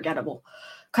very forgettable.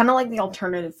 Kind of like the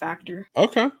alternative factor.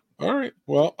 Okay. All right.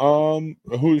 Well,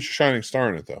 who's shining star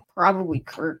in it, though? Probably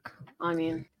Kirk. I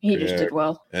mean, he just did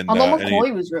well. And, although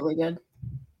McCoy was really good.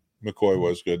 McCoy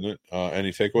was good in it.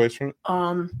 Any takeaways from it?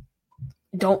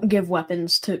 Don't give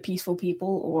weapons to peaceful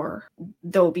people or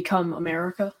they'll become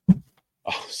America.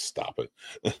 Oh, stop it.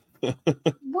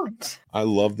 What? I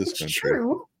love this it's country.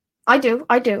 True. I do.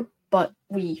 But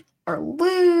we are a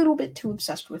little bit too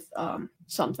obsessed with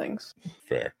some things.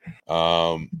 Fair.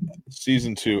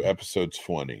 Season 2, episode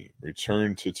 20,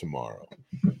 Return to Tomorrow.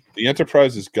 The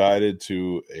Enterprise is guided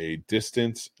to a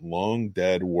distant,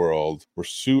 long-dead world where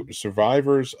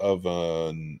survivors of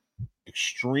an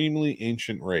extremely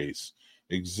ancient race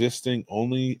existing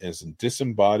only as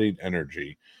disembodied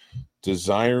energy,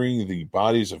 desiring the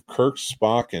bodies of Kirk,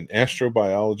 Spock, and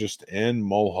astrobiologist Anne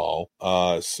Mulhall,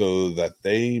 so that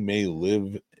they may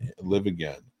live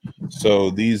again. So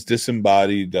these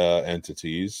disembodied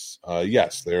entities,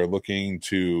 yes, they're looking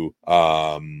to.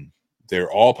 They're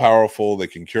all powerful. They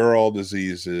can cure all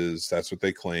diseases. That's what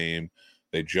they claim.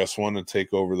 They just want to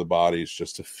take over the bodies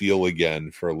just to feel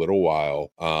again for a little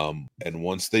while. And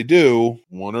once they do,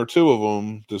 one or two of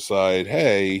them decide,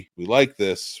 hey, we like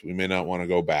this. We may not want to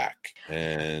go back.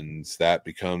 And that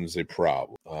becomes a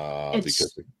problem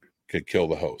because it could kill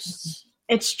the hosts.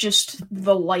 It's just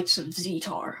the Lights of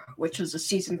Zetar, which was a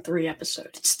season 3 episode.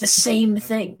 It's the same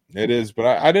thing. It is, but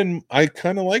I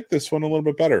kind of like this one a little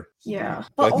bit better. Yeah.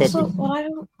 But also, what I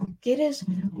don't get is,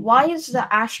 why is the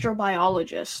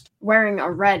astrobiologist wearing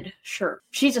a red shirt?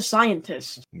 She's a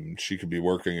scientist. She could be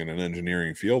working in an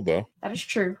engineering field, though. That is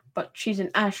true, but she's an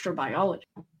astrobiologist.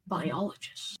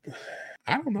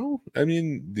 I don't know. I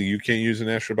mean, you can't use an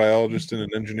astrobiologist in an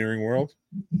engineering world?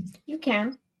 You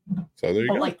can. So there you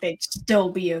go. But they'd still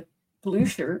be a blue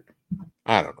shirt.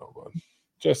 I don't know, bud.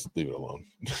 Just leave it alone.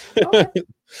 Okay.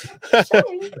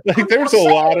 There's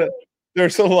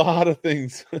a lot of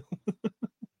things.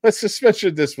 Let's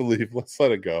suspension disbelief. Let's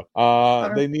let it go.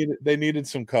 They needed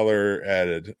some color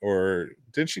added, or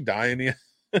did she die in the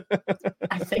end?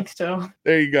 I think so.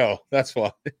 There you go. That's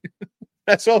why.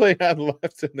 That's all they had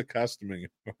left in the costuming.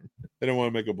 They didn't want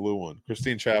to make a blue one.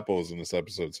 Christine Chappell was in this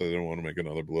episode, so they didn't want to make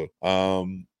another blue.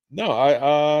 No, I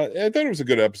thought it was a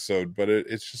good episode, but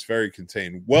it's just very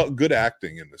contained. Well, good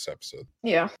acting in this episode.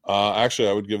 Yeah. Actually,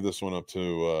 I would give this one up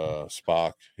to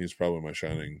Spock. He's probably my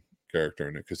shining character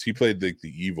in it because he played the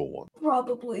evil one.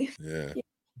 Probably. Yeah.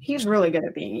 He's really good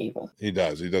at being evil. He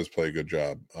does play a good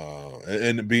job.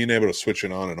 And being able to switch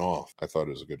it on and off, I thought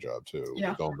it was a good job too.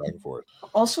 Yeah. Going back and forth.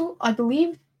 Also, I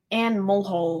believe Anne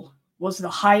Mulhall was the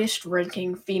highest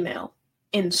ranking female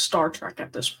in Star Trek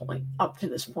up to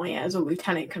this point as a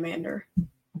lieutenant commander.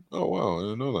 Oh wow, I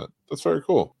didn't know that. That's very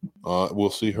cool. We'll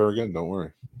see her again, don't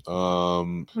worry.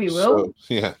 We will? So,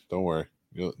 yeah, don't worry.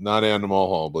 Not Anne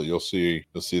Mulhall, but you'll see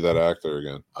that actor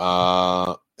again.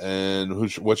 And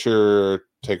what's your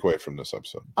takeaway from this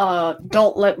episode?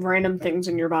 Don't let random things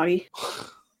in your body.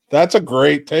 That's a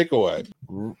great takeaway.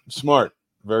 Smart.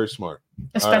 Very smart.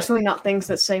 Especially not things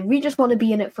that say, we just want to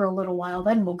be in it for a little while,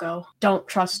 then we'll go. Don't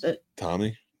trust it.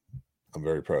 Tommy, I'm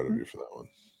very proud of you for that one.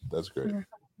 That's great. Yeah.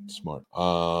 Smart.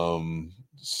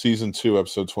 Season 2,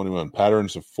 Episode 21,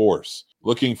 Patterns of Force.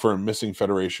 Looking for a missing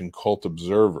Federation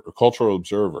cultural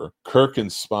observer, Kirk and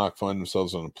Spock find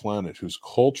themselves on a planet whose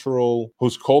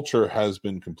culture has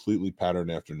been completely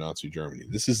patterned after Nazi Germany.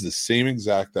 This is the same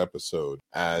exact episode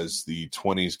as the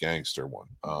 20s gangster one,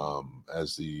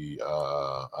 as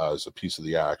a piece of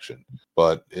the action,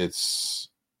 but it's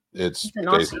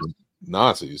basically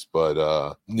Nazis. But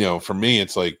for me,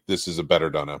 it's like this is a better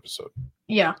done episode.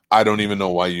 Yeah. I don't even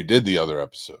know why you did the other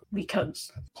episode.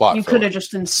 Because plot you could have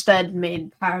just instead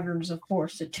made Patterns of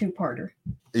Force a two-parter.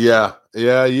 Yeah,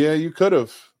 you could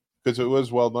have, because it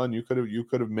was well done. You could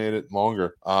have made it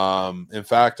longer. In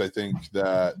fact, I think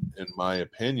that, in my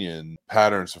opinion,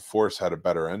 Patterns of Force had a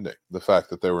better ending. The fact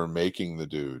that they were making the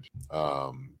dude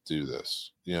do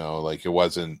this, like it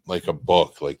wasn't like a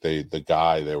book, like they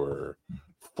were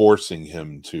forcing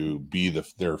him to be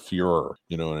their Führer.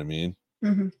 You know what I mean?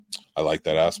 Mm-hmm. I like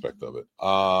that aspect of it.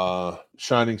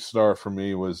 Shining star for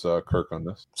me was Kirk on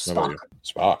this. Spock.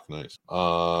 Spock, nice.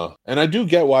 And I do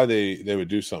get why they would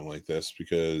do something like this,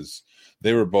 because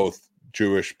they were both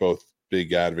Jewish, both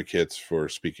big advocates for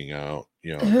speaking out.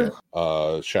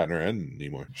 Shatner and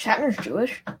Nimoy. Shatner's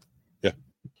Jewish? Yeah.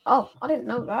 Oh, I didn't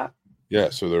know that.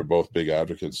 Yeah, so they're both big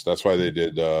advocates. That's why they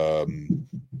did.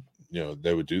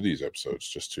 They would do these episodes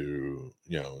just to,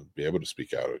 be able to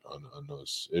speak out on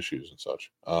those issues and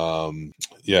such.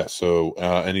 So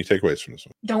any takeaways from this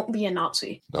one? Don't be a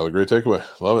Nazi. Another great takeaway.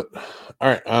 Love it. All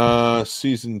right.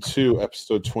 Season 2,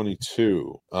 Episode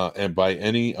 22. And by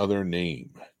any other name,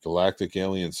 galactic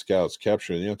alien scouts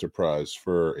capture the Enterprise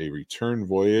for a return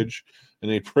voyage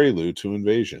and a prelude to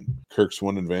invasion. Kirk's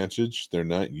one advantage: they're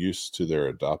not used to their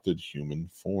adopted human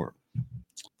form.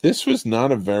 This was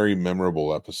not a very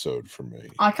memorable episode for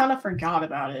me. I kind of forgot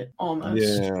about it almost.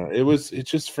 Yeah, it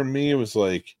just for me, it was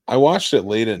like, I watched it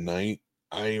late at night.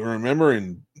 I remember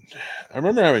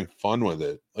having fun with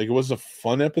it. Like, it was a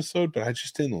fun episode, but I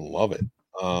just didn't love it.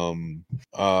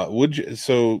 What do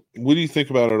you think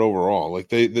about it overall? Like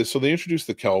they introduced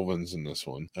the Kelvins in this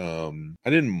one. I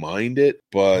didn't mind it,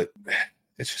 but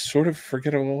it's just sort of a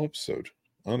forgettable episode,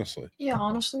 honestly. Yeah,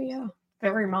 honestly, yeah.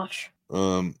 Very much.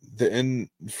 That's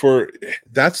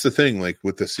the thing, like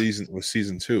with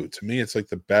season 2, to me it's like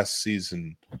the best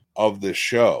season of this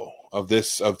show, of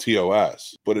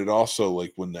TOS, but it also,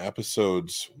 like, when the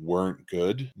episodes weren't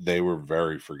good, they were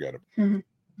very forgettable. Mm-hmm.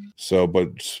 So,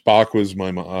 but Spock was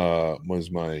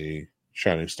my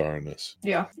shining star in this.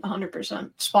 Yeah,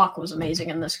 100%. Spock was amazing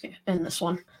in this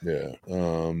one. Yeah.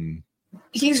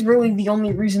 He's really the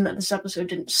only reason that this episode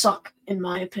didn't suck, in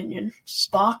my opinion.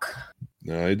 Spock.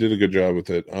 No, he did a good job with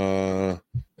it.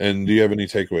 And do you have any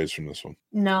takeaways from this one?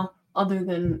 No, other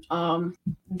than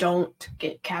don't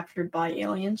get captured by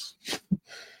aliens.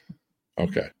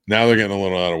 Okay, now they're getting a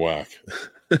little out of whack.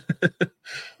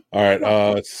 All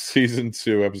right, season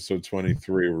 2, episode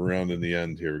 23. We're rounding the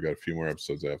end here. We got a few more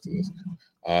episodes after this.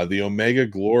 The Omega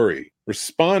Glory.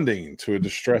 Responding to a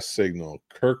distress signal,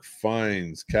 Kirk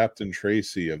finds Captain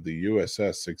Tracy of the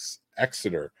USS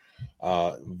Exeter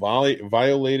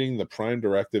violating the Prime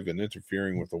Directive and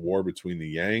interfering with the war between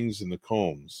the Yangs and the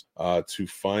Combs to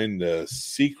find the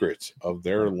secret of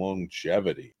their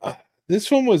longevity. This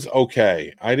one was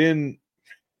okay.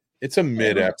 It's a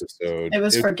mid episode. It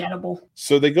was forgettable.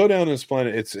 So they go down this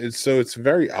planet. It's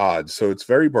very odd. So it's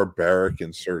very barbaric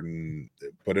in certain,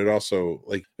 but it also,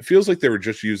 like, it feels like they were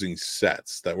just using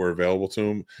sets that were available to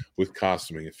them with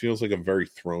costuming. It feels like a very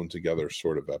thrown together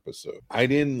sort of episode. I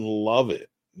didn't love it.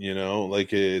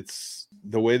 Like, it's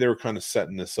the way they were kind of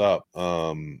setting this up.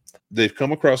 They've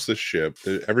come across this ship.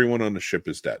 Everyone on the ship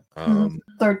is dead.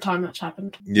 Third time that's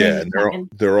happened. Yeah, and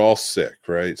they're all sick,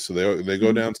 right? So they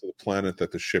go down to the planet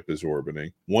that the ship is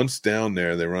orbiting. Once down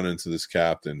there, they run into this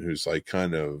captain who's like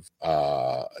kind of,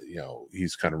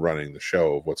 he's kind of running the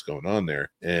show of what's going on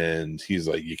there. And he's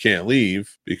like, you can't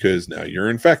leave because now you're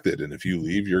infected. And if you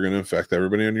leave, you're going to infect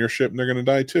everybody on your ship and they're going to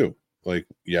die too. Like,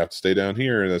 you have to stay down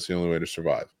here. That's the only way to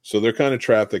survive. So they're kind of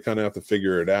trapped. They kind of have to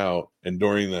figure it out. And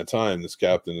during that time, this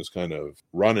captain is kind of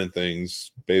running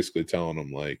things, basically telling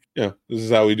them, like, this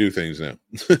is how we do things now.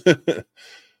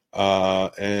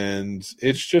 And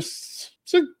it's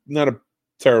not a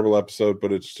terrible episode,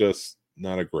 but it's just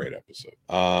not a great episode.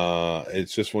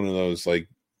 It's just one of those, like,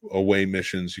 away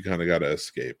missions you kind of got to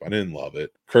escape. I didn't love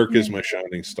it. Kirk is my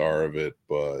shining star of it,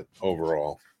 but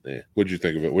overall, what'd you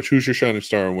think of it? Who's your shining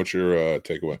star and what's your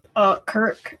takeaway?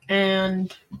 Kirk,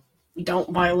 and don't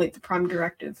violate the Prime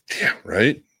Directive. Yeah,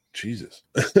 right? Jesus.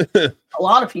 A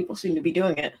lot of people seem to be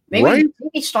doing it. Maybe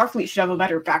Starfleet should have a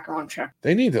better background check.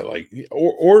 They need to, like,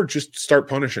 or just start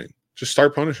punishing. Just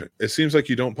start punishing. It seems like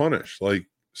you don't punish. Like,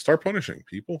 start punishing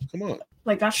people. Come on.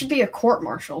 Like, that should be a court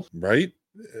martial. Right?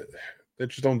 They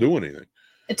just don't do anything.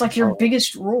 It's like your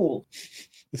biggest rule.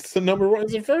 It's the number one.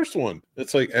 It's the first one.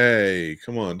 It's like, hey,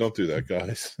 come on, don't do that,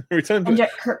 guys. Every time.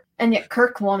 And yet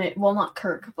Kirk wanted, well, not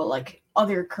Kirk, but like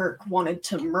other Kirk wanted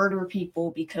to murder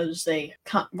people because they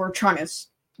were trying to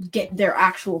get their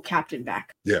actual captain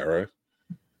back. Yeah, right.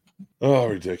 Oh,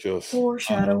 ridiculous.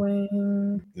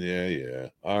 Foreshadowing. Yeah.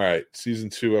 All right. Season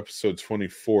 2, episode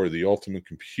 24, The Ultimate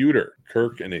Computer.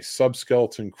 Kirk and a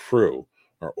subskeleton crew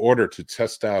are ordered to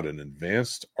test out an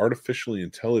advanced artificially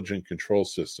intelligent control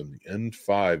system, the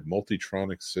N5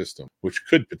 Multitronic system, which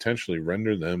could potentially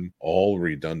render them all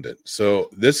redundant.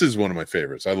 So this is one of my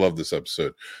favorites. I love this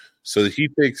episode. So he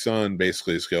takes on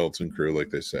basically a skeleton crew, like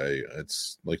they say.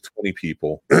 It's like 20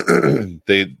 people.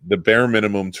 The bare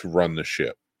minimum to run the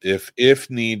ship, if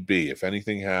need be, if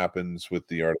anything happens with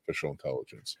the artificial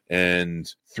intelligence.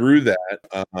 And through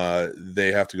that,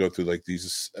 they have to go through like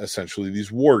these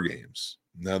war games.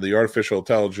 Now the artificial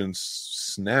intelligence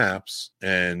snaps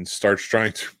and starts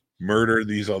trying to murder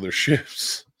these other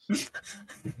ships.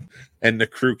 And the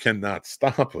crew cannot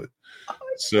stop it.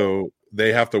 So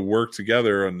they have to work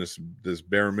together on this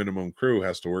bare minimum crew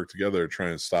has to work together to try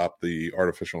and stop the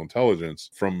artificial intelligence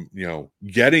from,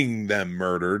 getting them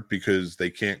murdered, because they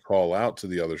can't call out to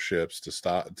the other ships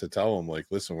to tell them, like,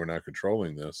 listen, we're not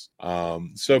controlling this.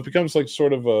 So it becomes like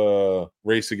sort of a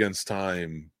race against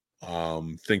time,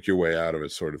 think your way out of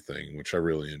it sort of thing, which I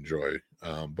really enjoy.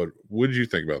 But what did you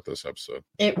think about this episode?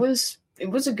 It was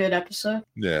a good episode.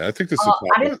 Yeah, I think this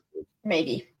is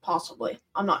maybe, possibly.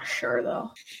 I'm not sure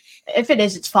though. If it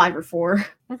is, it's 5 or 4.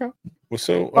 Okay. Well,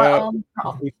 so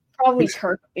probably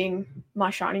Kirk being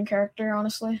my shining character,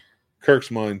 honestly.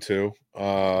 Kirk's mine too.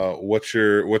 What's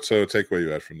the takeaway you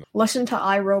had from that? Listen to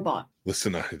iRobot.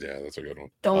 Yeah, that's a good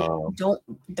one.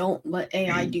 Don't let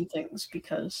AI do things,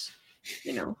 because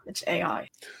it's AI.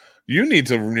 You need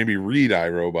to maybe read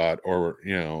iRobot, or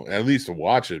at least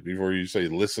watch it before you say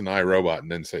 "listen, iRobot" and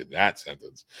then say that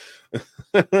sentence.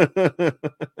 I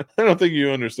don't think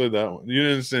you understood that one. You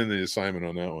didn't understand the assignment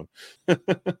on that one.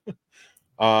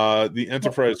 The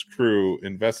Enterprise crew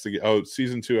investigate.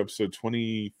 Season 2, episode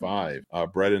 25.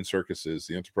 Bread and Circuses.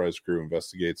 The Enterprise crew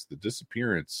investigates the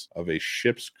disappearance of a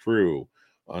ship's crew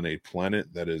on a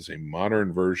planet that is a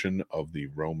modern version of the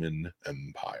Roman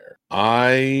Empire.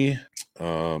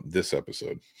 This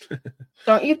episode.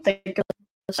 Don't you think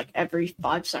it's like every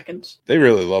 5 seconds? They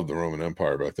really loved the Roman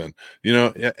Empire back then.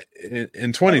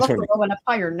 In 2020. The Roman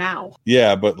Empire now.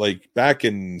 Yeah, but like back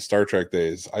in Star Trek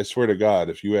days, I swear to God,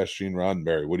 if you asked Gene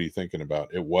Roddenberry, what are you thinking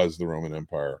about? It was the Roman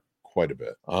Empire. Quite a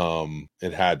bit.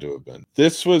 It had to have been.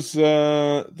 This was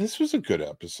a good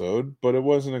episode, but it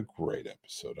wasn't a great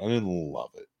episode. I didn't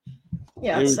love it.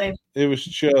 Yeah, same. It was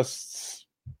just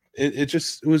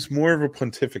it was more of a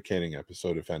pontificating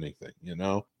episode, if anything, and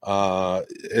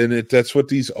that's what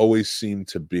these always seem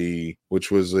to be,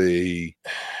 which was it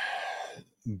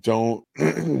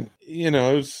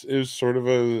was sort of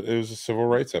a civil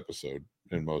rights episode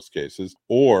in most cases,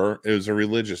 or it was a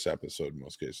religious episode in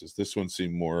most cases. This one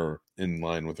seemed more in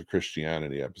line with a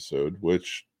Christianity episode,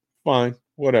 which fine,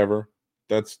 whatever.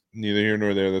 That's neither here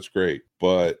nor there. That's great.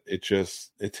 But it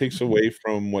takes away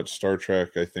from what Star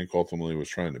Trek, I think, ultimately was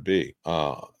trying to be.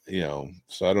 So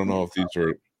I don't know if these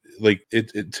are like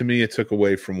it to me, it took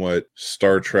away from what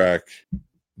Star Trek,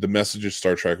 the messages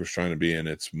Star Trek was trying to be in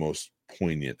its most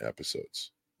poignant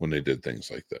episodes when they did things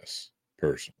like this.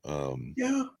 Person.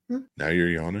 Yeah. Now you're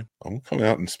yawning. I'm gonna come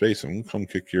out in space. I'm gonna come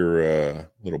kick your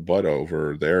little butt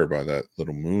over there by that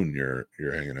little moon you're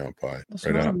hanging out by. That's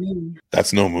right not now. a moon.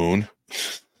 That's no moon.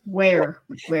 Where?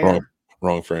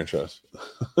 Wrong franchise.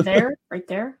 There, right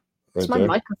there. That's my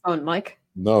microphone, Mike.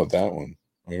 No, that one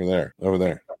over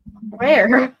there.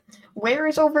 Where? Where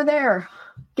is over there?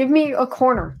 Give me a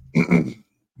corner.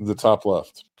 The top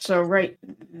left. So right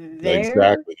there.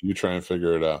 Exactly. You try and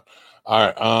figure it out.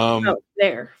 All right.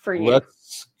 There for you.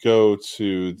 Let's go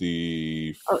to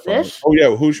the. This. Oh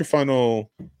yeah. Who's your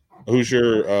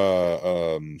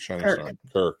shining Kirk. star?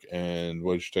 Kirk. And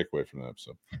what did you take away from that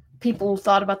episode? People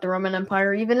thought about the Roman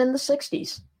Empire even in the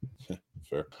 60s.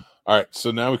 Fair. All right, so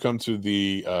now we come to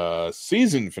the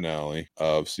season finale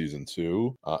of season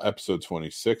 2, episode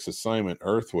 26, Assignment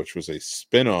Earth, which was a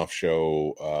spin-off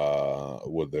show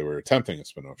they were attempting a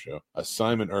spin-off show.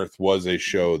 Assignment Earth was a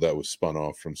show that was spun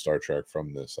off from Star Trek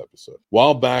from this episode.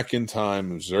 While back in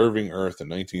time observing Earth in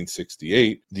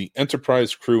 1968, the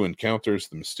Enterprise crew encounters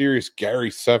the mysterious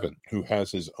Gary 7, who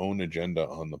has his own agenda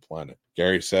on the planet.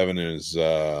 Gary 7 is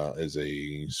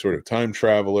a sort of time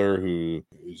traveler who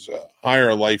is a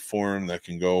higher life form that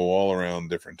can go all around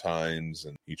different times,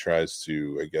 and he tries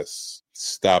to, I guess,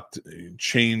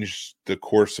 change the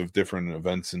course of different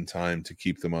events in time to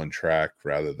keep them on track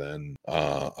rather than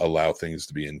allow things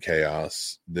to be in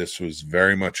chaos. This was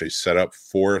very much a setup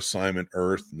for Assignment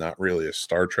Earth, not really a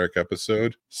Star Trek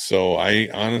episode. So I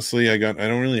don't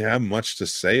really have much to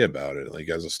say about it. Like,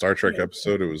 as a Star Trek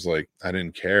episode, it was like I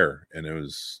didn't care, and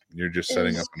you're just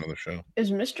setting up another show.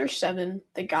 Is Mr. 7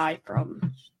 the guy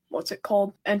from, what's it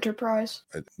called? Enterprise?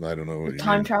 I don't know what the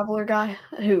time traveler guy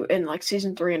who in like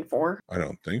season 3 and 4? I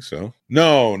don't think so.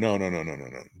 No.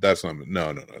 That's not. No.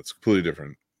 It's completely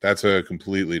different. That's a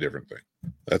completely different thing.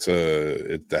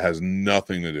 That has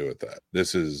nothing to do with that.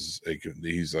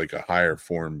 He's like a higher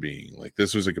form being. Like,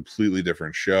 this was a completely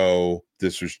different show.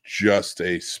 This was just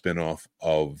a spinoff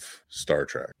of Star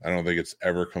Trek. I don't think it's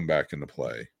ever come back into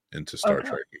play into Star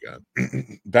Trek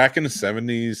again. Back in the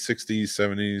 70s, 60s,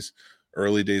 70s,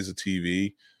 early days of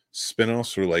TV,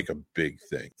 spinoffs were like a big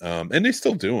thing. And they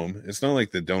still do them. It's not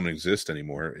like they don't exist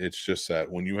anymore. It's just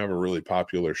that when you have a really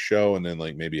popular show and then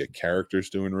like maybe a character's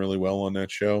doing really well on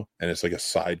that show and it's like a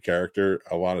side character,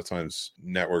 a lot of times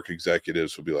network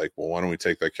executives will be like, well, why don't we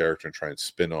take that character and try and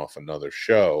spin off another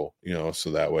show,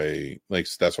 so that way, like,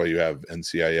 that's why you have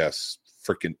NCIS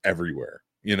freaking everywhere,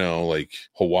 like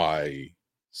Hawaii,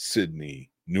 Sydney,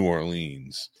 New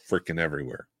Orleans, freaking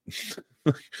everywhere.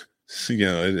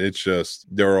 It's just,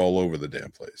 they're all over the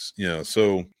damn place,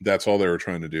 so that's all they were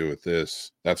trying to do with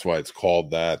this. That's why it's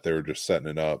called that. They were just setting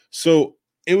it up. So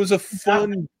it was a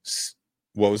fun.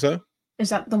 What was that?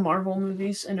 Is that the Marvel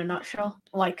movies in a nutshell?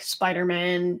 Like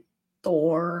Spider-Man,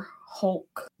 Thor,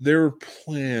 Hulk? They're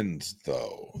planned,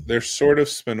 though. They're sort of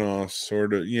spin-offs,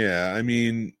 sort of. Yeah, I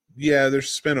mean, yeah, they're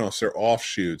spin-offs, they're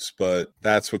offshoots, but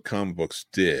that's what comic books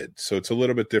did. So it's a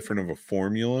little bit different of a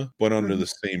formula, but under the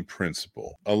same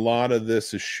principle. A lot of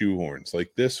this is shoehorns.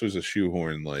 Like, this was a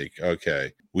shoehorn, like,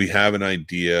 okay, we have an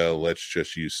idea, let's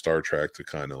just use Star Trek to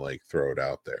kind of like throw it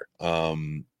out there.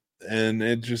 And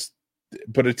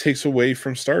but it takes away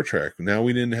from Star Trek. Now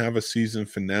we didn't have a season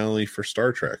finale for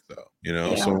Star Trek,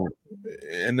 though, so,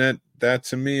 and that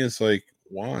to me is like,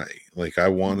 why? Like, I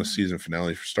want a season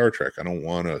finale for Star Trek. I don't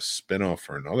want a spinoff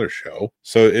for another show.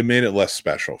 So it made it less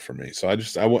special for me. So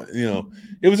I want,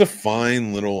 it was a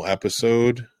fine little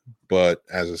episode, but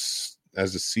as a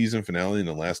season finale in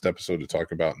the last episode to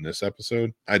talk about in this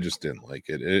episode, I just didn't like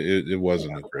it. It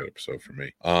wasn't a great episode for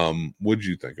me. What'd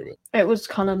you think of it? It was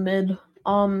kind of mid.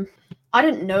 I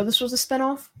didn't know this was a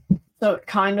spinoff, so it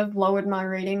kind of lowered my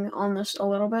rating on this a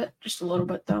little bit. Just a little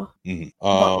bit, though.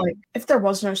 But, like, if there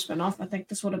was no spinoff, I think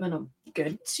this would have been a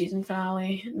good season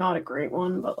finale. Not a great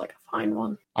one, but, like, a fine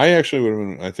one. I actually would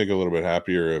have been, I think, a little bit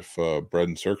happier if Bread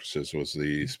and Circuses was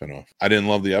the spinoff. I didn't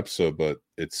love the episode, but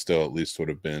it still at least would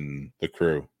have been the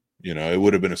crew. It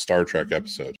would have been a Star Trek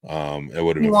episode. It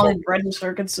would have been. You wanted Bread and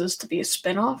Circuses to be a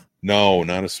spinoff? No,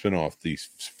 not a spinoff. The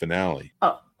finale.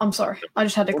 Oh, I'm sorry. I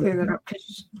just had to clear that up.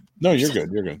 No, you're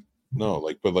good. You're good. No,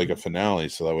 but a finale,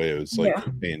 so that way it was like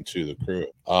paying to the crew.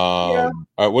 All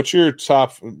right, what's your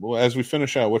top? As we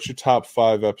finish out, what's your top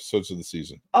 5 episodes of the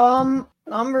season?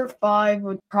 Number 5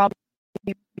 would probably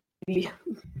be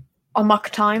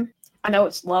Amok Time. I know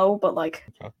it's low, but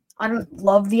I don't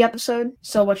love the episode.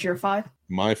 So, what's your 5?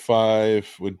 My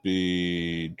 5 would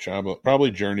be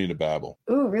probably Journey to Babel.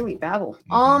 Ooh, really, Babel.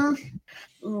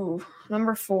 Ooh,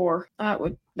 number 4.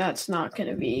 That's not going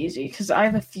to be easy because I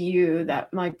have a few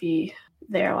that might be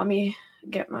there. Let me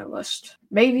get my list.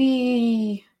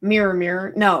 Maybe Mirror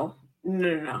Mirror. No.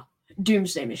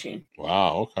 Doomsday Machine.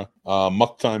 Wow. Okay.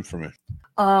 Muck Time for me.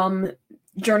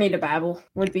 Journey to Babel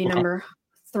would be number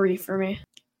 3 for me.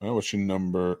 What's your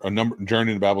number?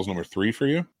 Journey to Babel's number 3 for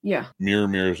you? Yeah. Mirror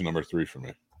Mirror is number 3 for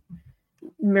me.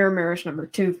 Mirror Mirror is number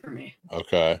 2 for me.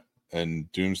 Okay.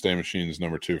 And Doomsday Machine is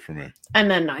number 2 for me.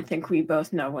 And then I think we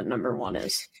both know what number 1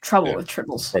 is. Trouble with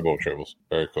Tribbles. Trouble with Tribbles.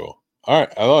 Very cool. All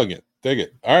right. I like it. Dig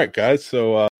it. All right, guys.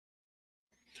 So, all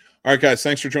right, guys.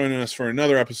 Thanks for joining us for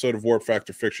another episode of Warp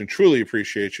Factor Fiction. Truly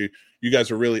appreciate you. You guys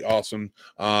are really awesome.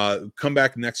 Come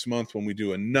back next month when we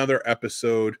do another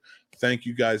episode thank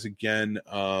you guys again.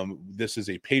 This is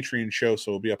a Patreon show,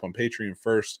 so it'll be up on Patreon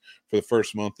first for the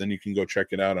first month. Then you can go check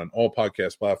it out on all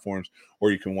podcast platforms,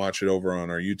 or you can watch it over on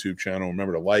our YouTube channel.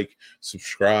 Remember to like,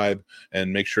 subscribe,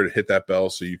 and make sure to hit that bell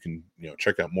so you can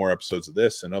check out more episodes of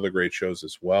this and other great shows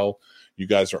as well. You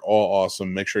guys are all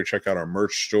awesome. Make sure to check out our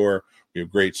merch store. We have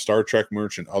great Star Trek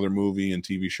merch and other movie and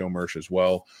TV show merch as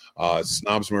well.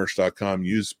 Snobsmerch.com.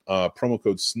 Use promo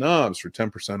code SNOBS for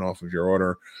 10% off of your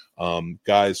order.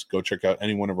 Guys, go check out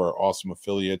any one of our awesome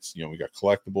affiliates. We got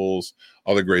collectibles,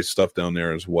 other great stuff down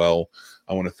there as well.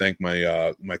 I want to thank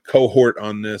my my cohort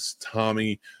on this,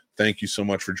 Tommy. Thank you so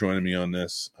much for joining me on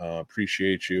this.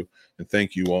 Appreciate you. And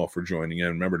thank you all for joining in.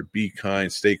 Remember to be kind,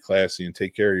 stay classy, and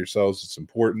take care of yourselves. It's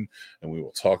important. And we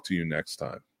will talk to you next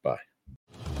time. Bye.